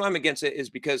 The reason why I'm against it is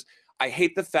because I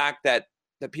hate the fact that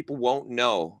people won't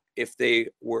know if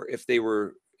it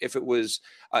was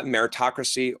a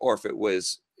meritocracy, or if it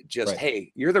was just,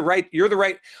 hey, you're the right.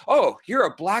 Oh, you're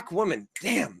a black woman.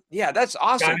 Damn. Yeah, that's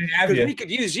awesome. Because we could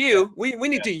use you. We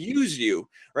need to use you.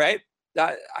 Right.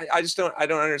 I just don't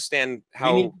understand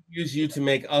how we need to use you to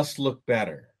make us look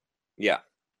better. Yeah.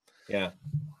 Yeah.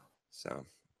 So,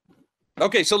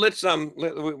 okay. So let's,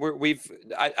 we've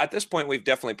at this point, we've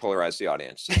definitely polarized the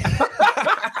audience.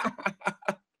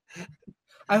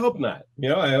 I hope not.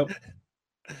 I hope.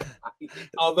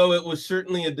 Although it was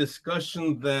certainly a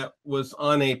discussion that was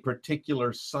on a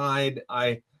particular side,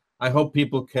 I hope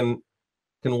people can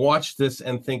watch this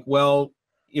and think, well,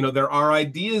 there are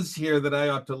ideas here that I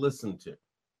ought to listen to.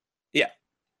 Yeah.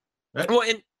 Right? Well,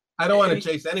 I don't want to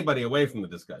chase anybody away from the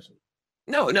discussion.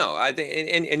 No, I think,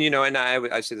 and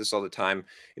I say this all the time.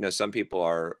 Some people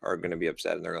are going to be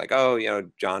upset, and they're like, oh,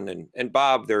 John and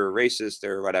Bob, they're racist,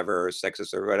 or whatever, or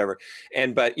sexist, or whatever.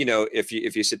 But if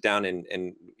you sit down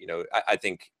and I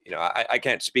think I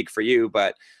can't speak for you,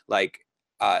 but like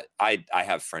I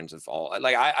have friends of all,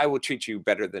 like I will treat you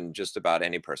better than just about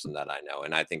any person that I know,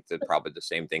 and I think that probably the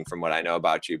same thing from what I know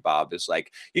about you, Bob, is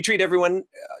like you treat everyone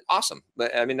awesome.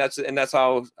 But I mean that's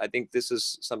how I think this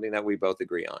is something that we both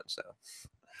agree on. So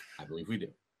I believe we do.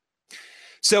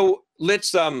 So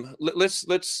let's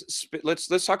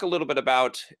talk a little bit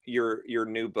about your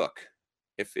new book,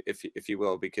 if you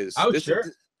will, because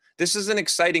this is an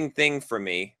exciting thing for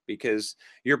me, because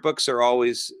your books are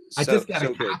always so good.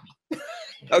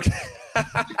 Okay.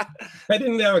 I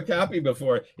didn't have a copy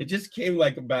before. It just came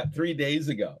like about 3 days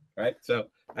ago, right? So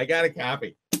I got a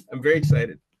copy. I'm very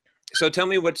excited. So tell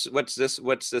me what's this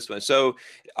one? So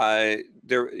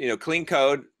there, Clean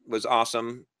Code was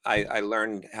awesome. I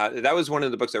learned how, that was one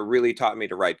of the books that really taught me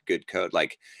to write good code.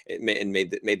 Like it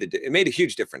made a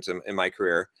huge difference in my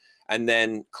career. And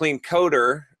then Clean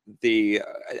Coder, the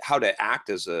how to act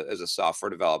as a software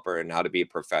developer and how to be a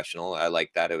professional. I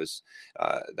like that. It was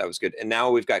that was good. And now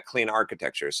we've got Clean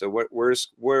Architecture. So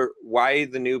why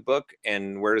the new book,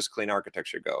 and where does Clean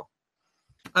Architecture go?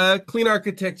 Clean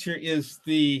Architecture is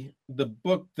the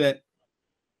book that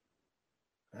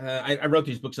I wrote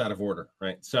these books out of order,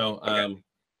 right? So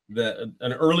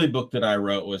an early book that I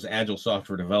wrote was Agile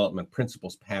Software Development: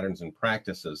 Principles, Patterns, and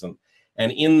Practices,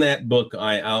 and in that book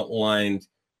I outlined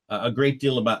a great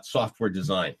deal about software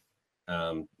design,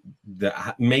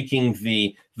 making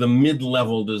the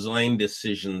mid-level design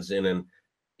decisions in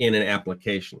an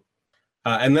application.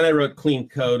 And then I wrote Clean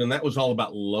Code, and that was all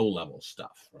about low-level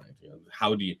stuff, right?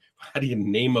 How do you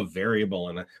name a variable,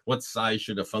 and what size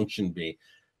should a function be?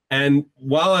 And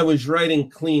while I was writing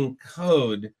Clean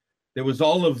Code, there was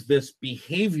all of this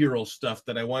behavioral stuff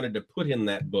that I wanted to put in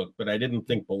that book, but I didn't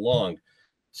think belonged.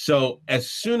 So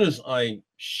as soon as I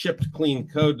shipped Clean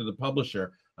Code to the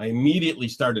publisher, I immediately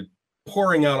started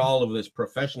pouring out all of this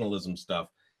professionalism stuff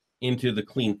into the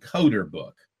Clean Coder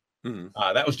book.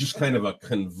 That was just kind of a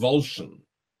convulsion.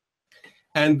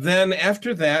 And then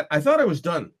after that, I thought I was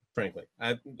done, frankly.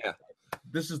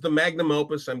 This is the magnum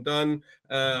opus. I'm done.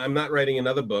 I'm not writing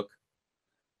another book.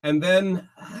 And then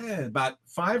about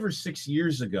 5 or 6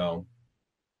 years ago,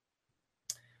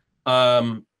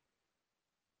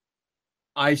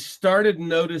 I started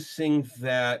noticing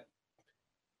that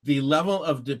the level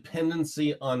of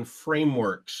dependency on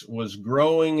frameworks was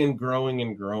growing and growing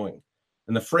and growing.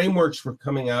 And the frameworks were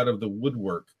coming out of the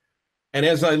woodwork. And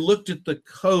as I looked at the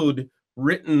code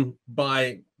written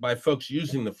by folks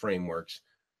using the frameworks,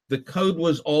 the code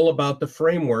was all about the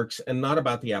frameworks and not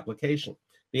about the application.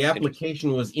 The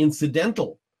application was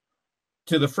incidental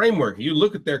to the framework. You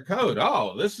look at their code,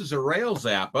 oh, this is a Rails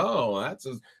app, oh, that's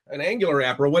an Angular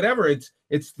app, or whatever.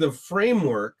 It's the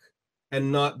framework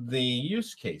and not the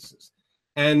use cases.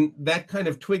 And that kind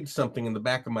of twigged something in the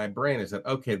back of my brain, is that,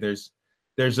 okay, there's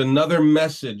another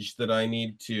message that I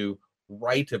need to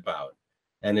write about.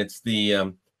 And it's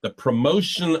the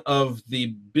promotion of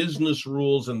the business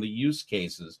rules and the use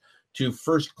cases to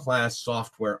first-class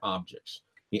software objects.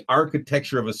 The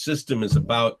architecture of a system is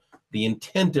about the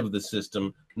intent of the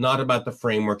system, not about the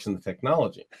frameworks and the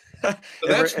technology. So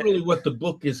that's really what the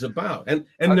book is about. And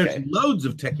there's loads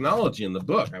of technology in the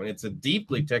book. I mean, it's a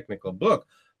deeply technical book,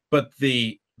 but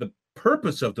the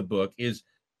purpose of the book is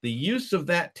the use of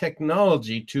that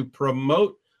technology to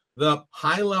promote the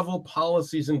high-level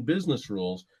policies and business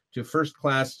rules to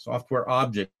first-class software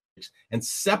objects and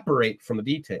separate from the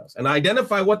details and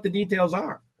identify what the details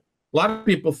are. A lot of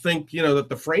people think, that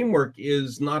the framework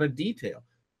is not a detail.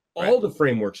 All the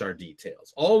frameworks are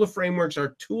details. All the frameworks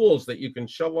are tools that you can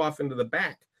shove off into the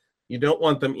back. You don't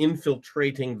want them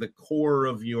infiltrating the core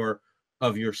of your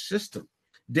system.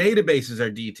 Databases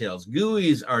are details.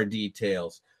 GUIs are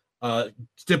details.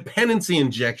 Dependency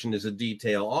injection is a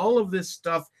detail. All of this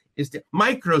stuff is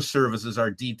microservices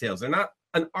are details. They're not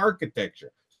an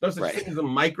architecture. Those are things of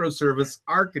microservice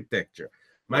architecture.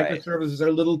 Microservices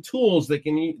are little tools that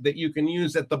you can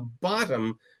use at the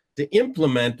bottom to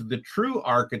implement the true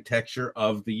architecture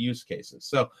of the use cases.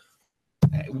 So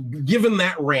given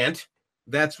that rant,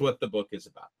 that's what the book is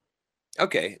about.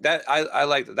 Okay, that I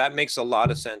like that. That makes a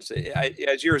lot of sense.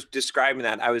 As you were describing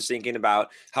that, I was thinking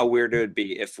about how weird it would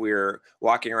be if we're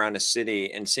walking around a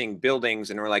city and seeing buildings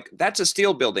and we're like, that's a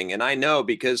steel building. And I know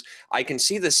because I can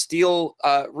see the steel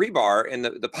rebar in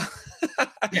the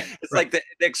it's like the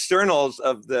externals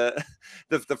of the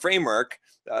framework,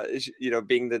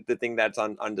 being the thing that's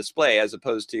on display, as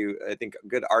opposed to, I think,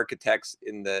 good architects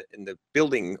in the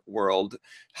building world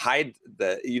hide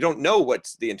you don't know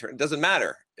what's the internal. It doesn't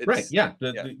matter.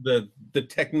 The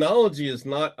technology is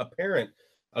not apparent.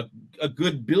 A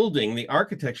good building, the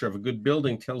architecture of a good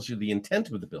building tells you the intent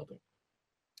of the building.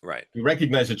 Right. You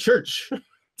recognize a church.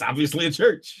 It's obviously a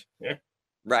church. Yeah.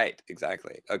 Right.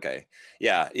 Exactly. Okay.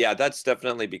 Yeah. That's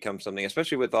definitely become something,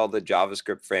 especially with all the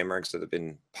JavaScript frameworks that have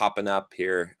been popping up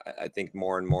here. I think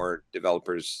more and more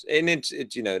developers, and it's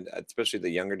especially the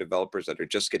younger developers that are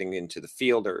just getting into the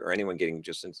field, or anyone getting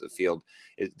just into the field,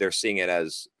 they're seeing it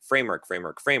as framework,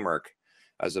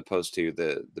 as opposed to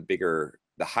the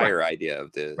higher idea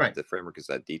of the framework is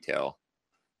that detail.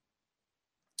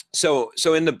 So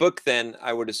in the book, then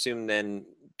I would assume then,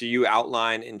 do you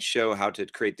outline and show how to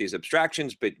create these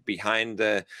abstractions, but behind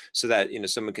so that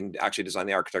someone can actually design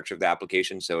the architecture of the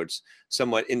application, so it's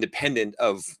somewhat independent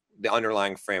of the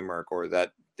underlying framework, or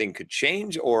that thing could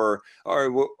change, or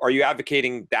are you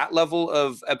advocating that level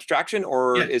of abstraction,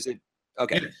 or is it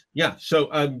okay? Yeah. So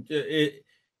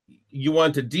you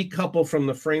want to decouple from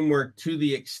the framework to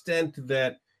the extent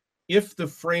that if the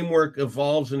framework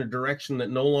evolves in a direction that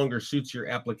no longer suits your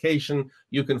application,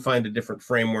 you can find a different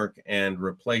framework and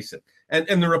replace it.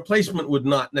 And the replacement would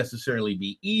not necessarily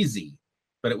be easy,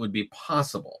 but it would be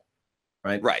possible,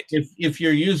 right? Right. If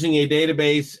you're using a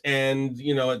database and,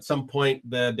 at some point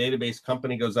the database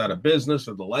company goes out of business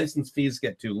or the license fees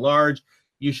get too large,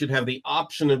 you should have the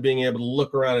option of being able to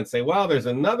look around and say, well, there's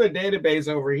another database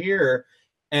over here.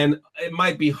 And it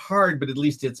might be hard, but at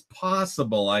least it's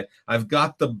possible. I've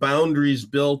got the boundaries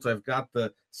built. I've got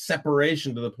the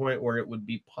separation to the point where it would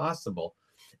be possible.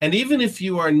 And even if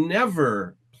you are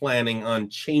never planning on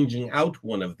changing out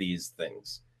one of these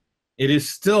things, it is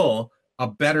still a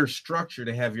better structure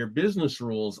to have your business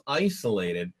rules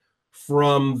isolated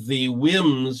from the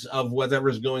whims of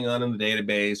whatever's going on in the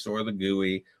database or the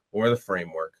GUI or the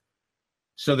framework,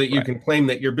 so that you can claim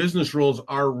that your business rules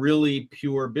are really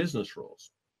pure business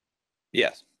rules.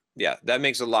 Yes. Yeah, that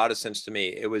makes a lot of sense to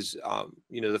me. It was,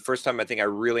 the first time I think I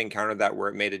really encountered that where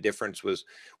it made a difference was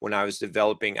when I was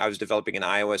developing an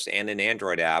iOS and an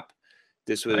Android app.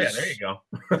 This was, there you go.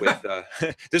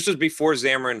 This was before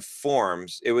Xamarin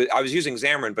Forms. I was using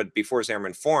Xamarin, but before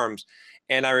Xamarin Forms.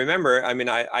 And I remember,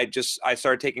 I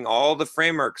started taking all the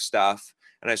framework stuff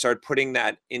and I started putting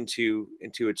that into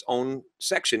its own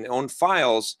section, own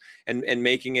files, and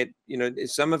making it,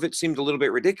 some of it seemed a little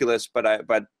bit ridiculous, but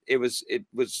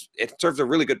it served a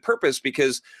really good purpose,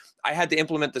 because I had to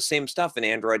implement the same stuff in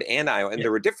Android and iOS, and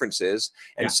there were differences.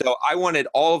 And so I wanted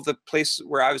all of the place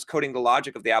where I was coding the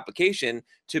logic of the application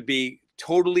to be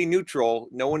totally neutral.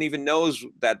 No one even knows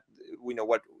that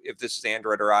if this is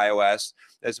Android or iOS,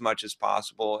 as much as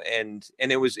possible. And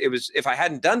it was if I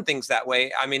hadn't done things that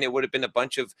way, it would have been a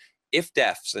bunch of if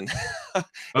defs and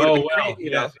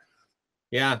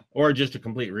yeah, or just a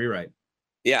complete rewrite.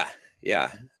 Yeah.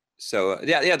 So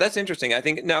that's interesting. I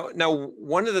think now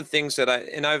one of the things that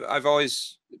I've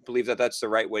always believed that that's the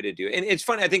right way to do it. And it's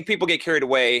funny, I think people get carried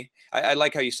away. I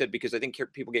like how you said, because I think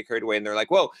people get carried away and they're like,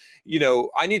 well,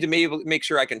 I need to make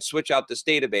sure I can switch out this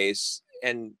database.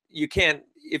 And you can't,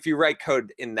 if you write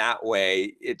code in that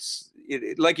way,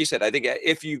 like you said, I think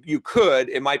if you could,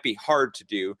 it might be hard to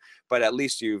do, but at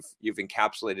least you've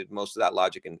encapsulated most of that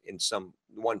logic in some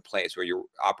one place where you're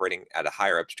operating at a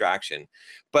higher abstraction.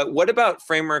 But what about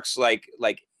frameworks like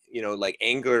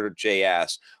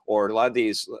AngularJS, or a lot of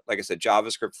these, like I said,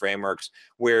 JavaScript frameworks,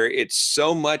 where it's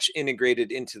so much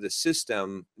integrated into the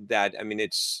system that, for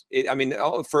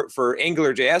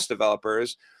AngularJS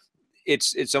developers,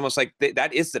 it's almost like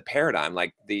that is the paradigm.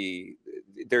 Like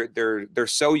they're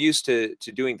so used to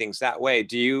doing things that way.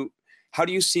 How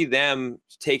do you see them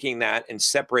taking that and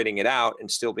separating it out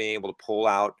and still being able to pull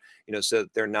out, so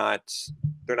that they're not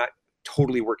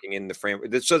totally working in the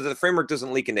framework, so that the framework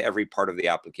doesn't leak into every part of the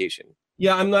application?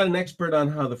 Yeah, I'm not an expert on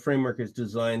how the framework is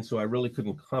designed, so I really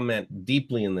couldn't comment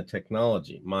deeply in the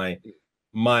technology.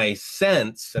 My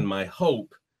sense and my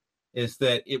hope is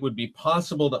that it would be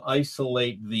possible to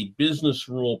isolate the business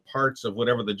rule parts of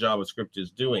whatever the JavaScript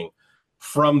is doing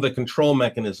from the control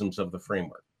mechanisms of the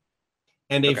framework.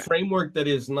 And a framework that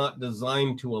is not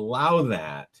designed to allow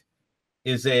that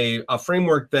is a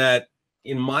framework that,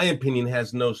 in my opinion,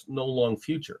 has no long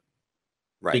future.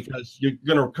 Right. Because you're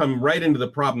going to come right into the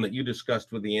problem that you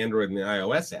discussed with the Android and the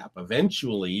iOS app.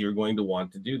 Eventually, you're going to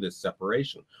want to do this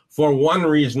separation for one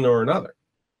reason or another.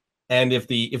 And if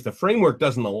the framework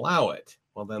doesn't allow it,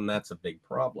 well, then that's a big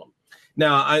problem.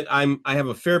 Now, I have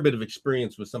a fair bit of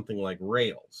experience with something like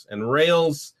Rails, and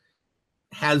Rails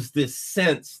has this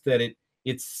sense that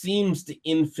it seems to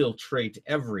infiltrate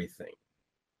everything,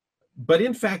 but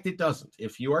in fact, it doesn't.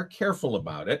 If you are careful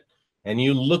about it and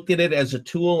you look at it as a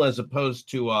tool as opposed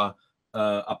to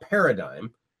a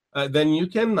paradigm, then you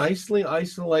can nicely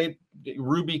isolate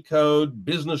Ruby code,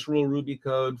 business rule Ruby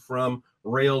code, from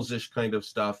Rails-ish kind of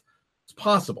stuff. It's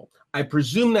possible. I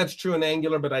presume that's true in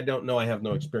Angular, but I don't know. I have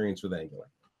no experience with Angular.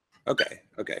 Okay.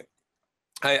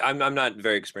 I'm not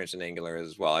very experienced in Angular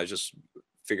as well. I just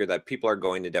figured that people are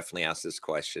going to definitely ask this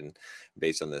question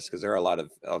based on this, because there are a lot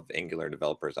of Angular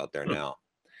developers out there now.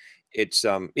 It's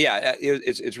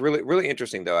it's really, really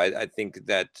interesting though. I think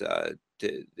that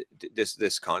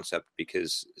this concept,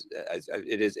 because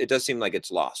it does seem like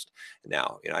it's lost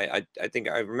now. I think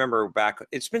I remember back.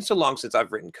 It's been so long since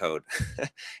I've written code.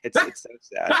 It's so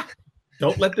sad.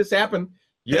 Don't let this happen.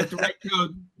 You have to write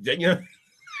code. You know?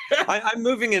 I'm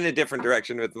moving in a different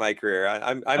direction with my career.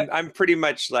 I'm pretty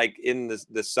much like in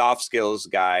the soft skills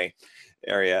guy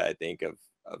area, I think, of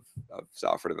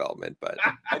software development, but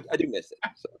I do miss it.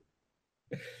 So.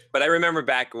 But I remember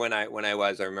back when I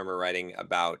remember writing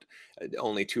about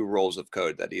only two roles of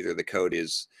code, that either the code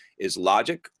is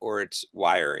logic or it's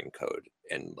wiring code,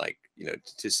 and like, you know,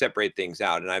 to separate things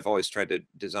out. And I've always tried to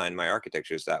design my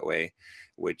architectures that way,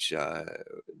 which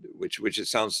it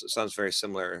sounds very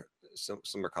similar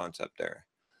concept there.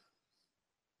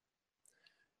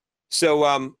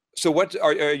 So what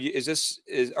are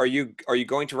you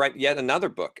going to write yet another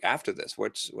book after this?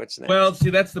 What's next? Well, see,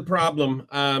 that's the problem.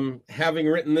 Having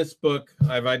written this book,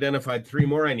 I've identified 3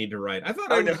 more I need to write. I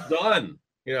thought I was done,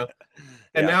 you know,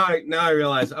 and now I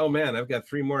realize, oh man, I've got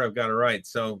 3 more I've got to write.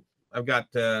 So I've got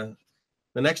the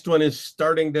next one is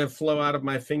starting to flow out of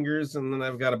my fingers, and then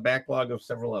I've got a backlog of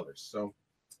several others. So,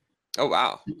 oh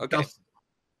wow, okay.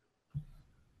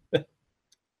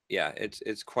 Yeah,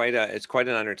 it's quite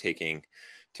an undertaking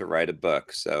to write a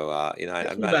book. So you know,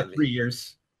 I'm not about 3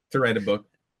 years to write a book.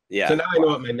 Yeah. So now I know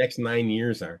what my next 9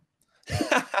 years are.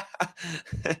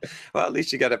 Well, at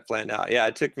least you got it planned out. Yeah,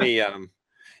 it took me.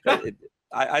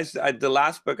 The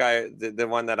last book the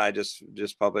one that I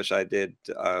just published, I did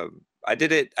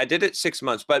it 6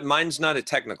 months, but mine's not a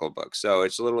technical book, so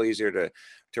it's a little easier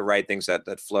to write things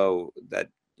that flow, that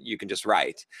you can just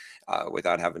write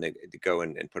without having to go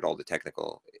and put all the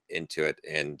technical into it.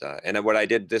 And what I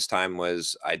did this time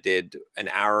was I did an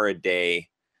hour a day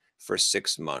for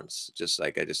 6 months. Just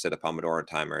like I just set a Pomodoro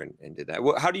timer and did that.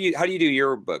 Well, how do you do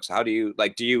your books? How do you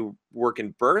do you work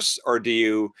in bursts, or do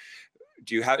you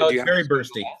have? It's very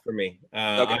bursty for me.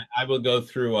 Okay. I will go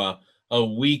through a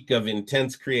week of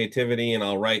intense creativity, and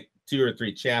I'll write 2 or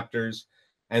 3 chapters.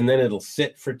 And then it'll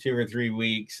sit for 2 or 3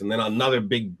 weeks, and then another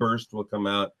big burst will come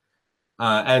out.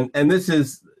 And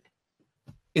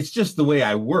it's just the way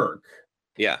I work.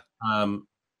 Yeah.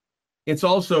 It's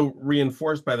also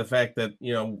reinforced by the fact that,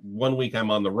 you know, 1 week I'm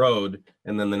on the road,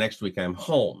 and then the next week I'm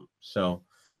home. So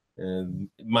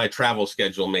my travel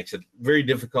schedule makes it very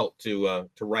difficult to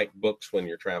write books when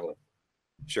you're traveling.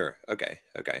 Sure. Okay.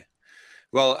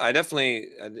 Well, I definitely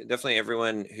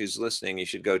everyone who's listening, you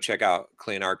should go check out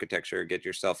Clean Architecture, get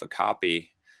yourself a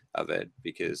copy of it,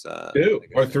 because 2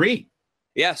 or 3.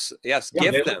 Yes, Yeah,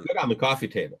 gift them. Put on the coffee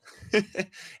table.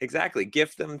 Exactly.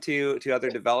 Gift them to other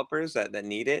developers that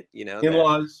need it, you know.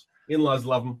 In-laws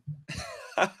love them.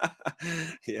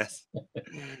 Yes.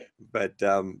 But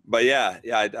yeah,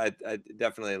 I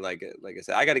definitely like it. Like I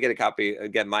said, I got to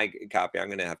get my copy. I'm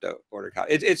going to have to order a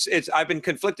copy. It's I've been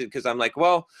conflicted, because I'm like,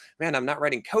 well, man, I'm not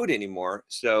writing code anymore.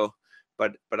 So,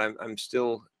 but I'm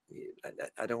still,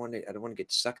 I don't want to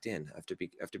get sucked in. I have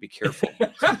to be careful.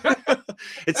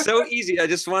 It's so easy. I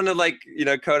just want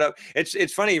to code up.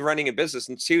 It's funny running a business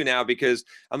and too now, because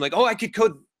I'm like, oh, I could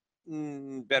code.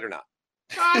 Better not.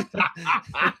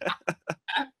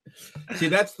 See,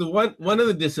 that's the one of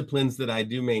the disciplines that I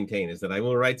do maintain, is that I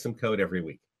will write some code every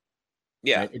week.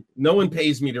 Yeah. No one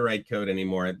pays me to write code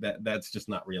anymore. That's just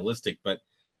not realistic. But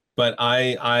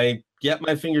I get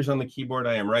my fingers on the keyboard.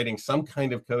 I am writing some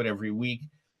kind of code every week.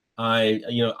 My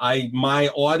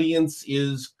audience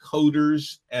is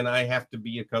coders, and I have to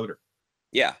be a coder.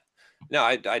 Yeah. No,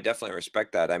 I definitely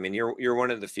respect that. I mean, you're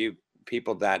one of the few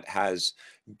people that has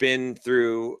been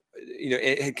through,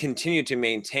 it continued to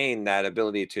maintain that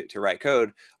ability to write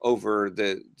code over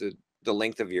the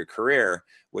length of your career,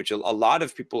 which a lot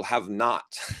of people have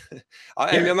not.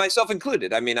 I mean, myself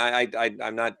included. I mean,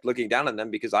 I'm not looking down on them,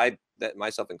 because that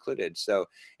myself included. So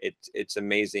it's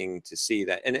amazing to see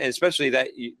that, and especially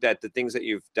that the things that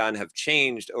you've done have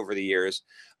changed over the years.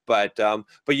 But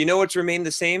you know what's remained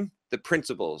the same? The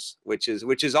principles, which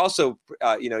is also,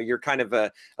 you're kind of a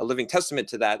living testament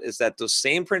to that, is that those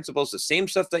same principles, the same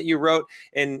stuff that you wrote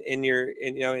in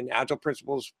Agile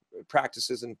principles,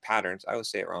 practices, and patterns, I always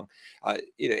say it wrong,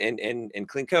 and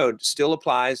clean code still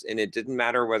applies. And it didn't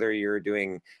matter whether you're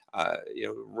doing,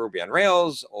 Ruby on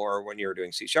Rails, or when you're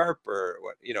doing C# or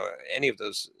any of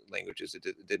those languages, it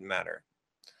didn't matter.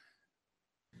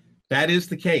 That is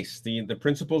the case. The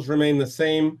principles remain the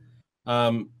same.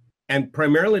 And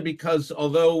primarily because,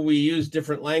 although we use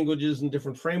different languages and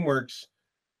different frameworks,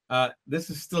 this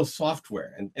is still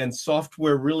software, and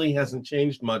software really hasn't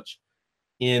changed much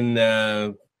in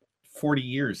 40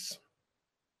 years.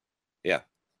 Yeah.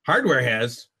 Hardware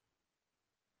has.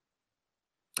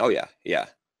 Oh yeah.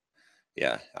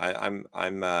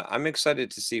 I'm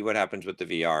excited to see what happens with the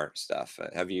VR stuff.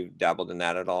 Have you dabbled in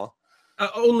that at all?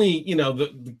 Only,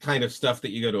 the kind of stuff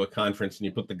that you go to a conference and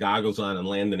you put the goggles on and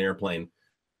land an airplane.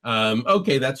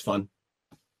 Okay, that's fun.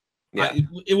 Yeah.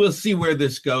 It will see where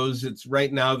this goes. It's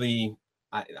right now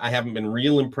I haven't been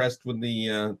real impressed with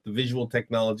the visual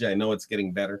technology. I know it's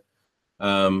getting better.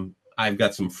 I've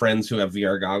got some friends who have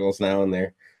VR goggles now, and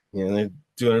they're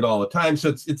doing it all the time. So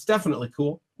it's definitely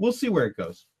cool. We'll see where it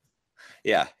goes.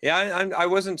 Yeah. I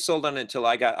wasn't sold on it until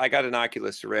I got an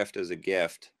Oculus Rift as a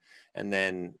gift, and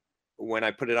then when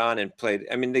I put it on and played,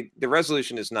 I mean, the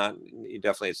resolution is not,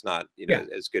 definitely it's not,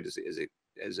 as good as it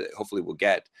hopefully will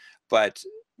get. But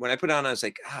when I put it on, I was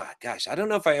like, gosh, I don't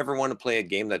know if I ever want to play a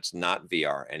game that's not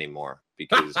VR anymore,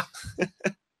 because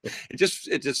it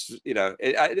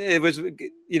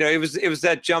was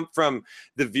that jump from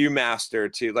the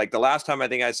Viewmaster to, like, the last time I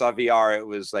think I saw VR, it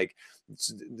was like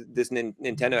this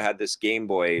Nintendo had this Game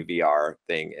Boy VR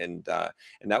thing, and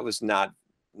that was not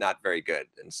very good.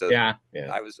 And so I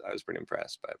was pretty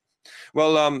impressed. But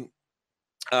well,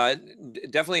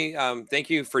 definitely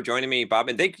thank you for joining me, Bob,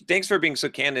 and thanks for being so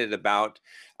candid about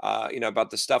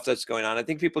about the stuff that's going on. I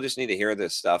think people just need to hear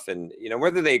this stuff, and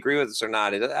whether they agree with us or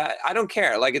not, I don't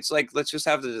care. Like, it's like, let's just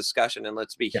have the discussion, and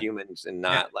let's be humans, and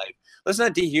not let's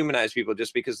not dehumanize people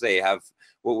just because they have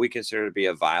what we consider to be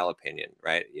a vile opinion,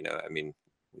 right? I mean,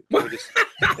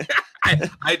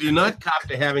 I do not cop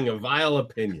to having a vile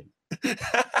opinion.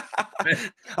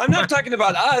 I'm not talking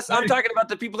about us. I'm talking about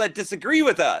the people that disagree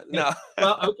with us. No.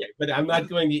 Well, okay, but I'm not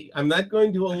going to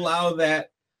allow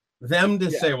them to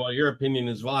say, well, your opinion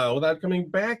is vile, without coming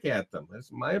back at them.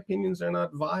 My opinions are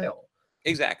not vile.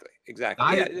 Exactly.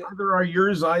 Neither are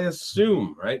yours, I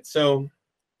assume, right? So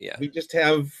we just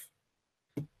have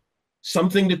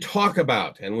something to talk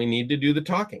about, and we need to do the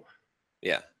talking.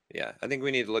 Yeah. I think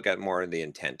we need to look at more of the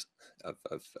intent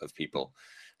of people.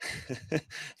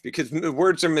 Because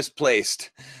words are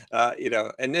misplaced,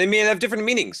 and they may have different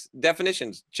meanings.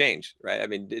 Definitions change, right? I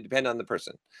mean, it depends on the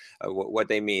person, what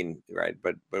they mean, right?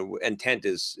 But intent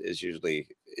is usually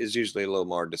a little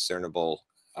more discernible.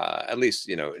 At least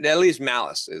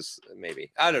malice is,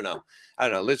 maybe. I don't know.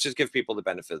 Let's just give people the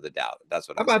benefit of the doubt. That's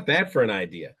what. How about that for an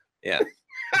idea? Yeah.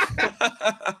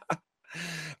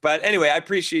 But anyway, I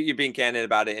appreciate you being candid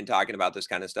about it and talking about this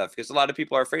kind of stuff, because a lot of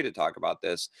people are afraid to talk about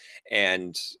this,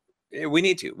 and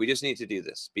we just need to do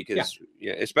this, because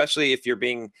especially if you're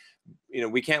being,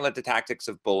 we can't let the tactics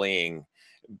of bullying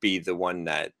be the one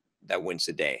that wins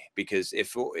the day, because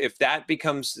if that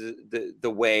becomes the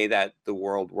way that the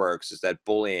world works, is that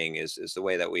bullying is the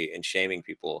way that and shaming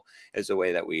people is the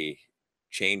way that we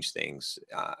change things.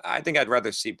 I think I'd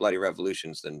rather see bloody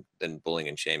revolutions than bullying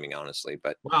and shaming, honestly.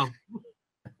 But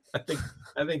I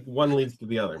think one leads to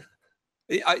the other.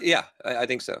 I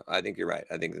think so. I think you're right.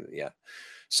 I think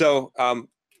So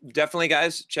definitely,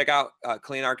 guys, check out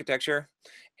Clean Architecture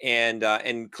and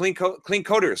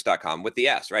cleancoders.com with the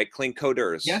S, right? Clean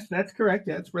Coders. Yes, that's correct.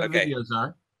 That's where the videos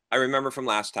are. I remember from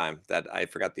last time that I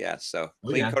forgot the S. So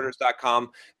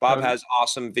cleancoders.com. Bob has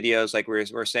awesome videos. Like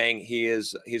we're saying,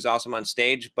 he's awesome on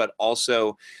stage, but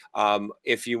also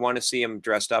if you want to see him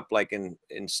dressed up like in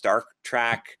Star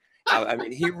Trek, I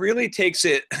mean, he really takes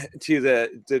it to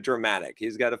the dramatic.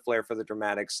 He's got a flair for the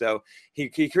dramatic. So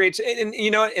he creates, and he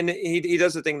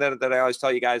does the thing that I always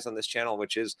tell you guys on this channel,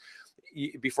 which is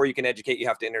before you can educate, you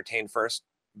have to entertain first.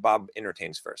 Bob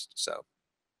entertains first. So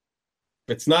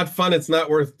if it's not fun, it's not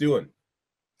worth doing.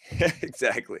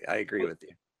 Exactly. I agree with you.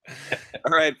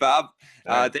 All right, Bob.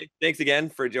 Thanks again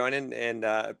for joining, and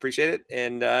appreciate it.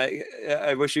 And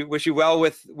I wish you well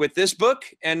with this book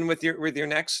and with your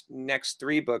next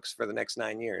 3 books for the next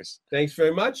 9 years. Thanks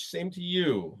very much. Same to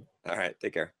you. All right.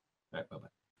 Take care. All right. Bye-bye.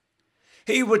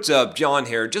 Hey, what's up? John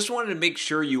here. Just wanted to make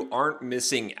sure you aren't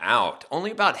missing out. Only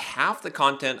about half the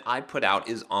content I put out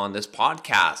is on this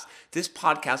podcast. This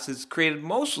podcast is created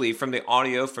mostly from the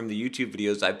audio from the YouTube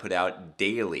videos I put out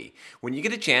daily. When you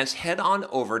get a chance, head on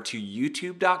over to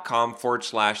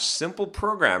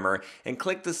youtube.com/simpleprogrammer and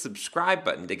click the subscribe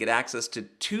button to get access to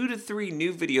 2 to 3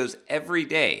 new videos every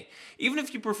day. Even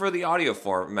if you prefer the audio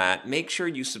format, make sure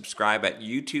you subscribe at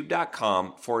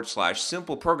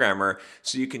youtube.com/simpleprogrammer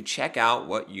so you can check out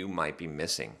what you might be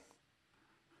missing.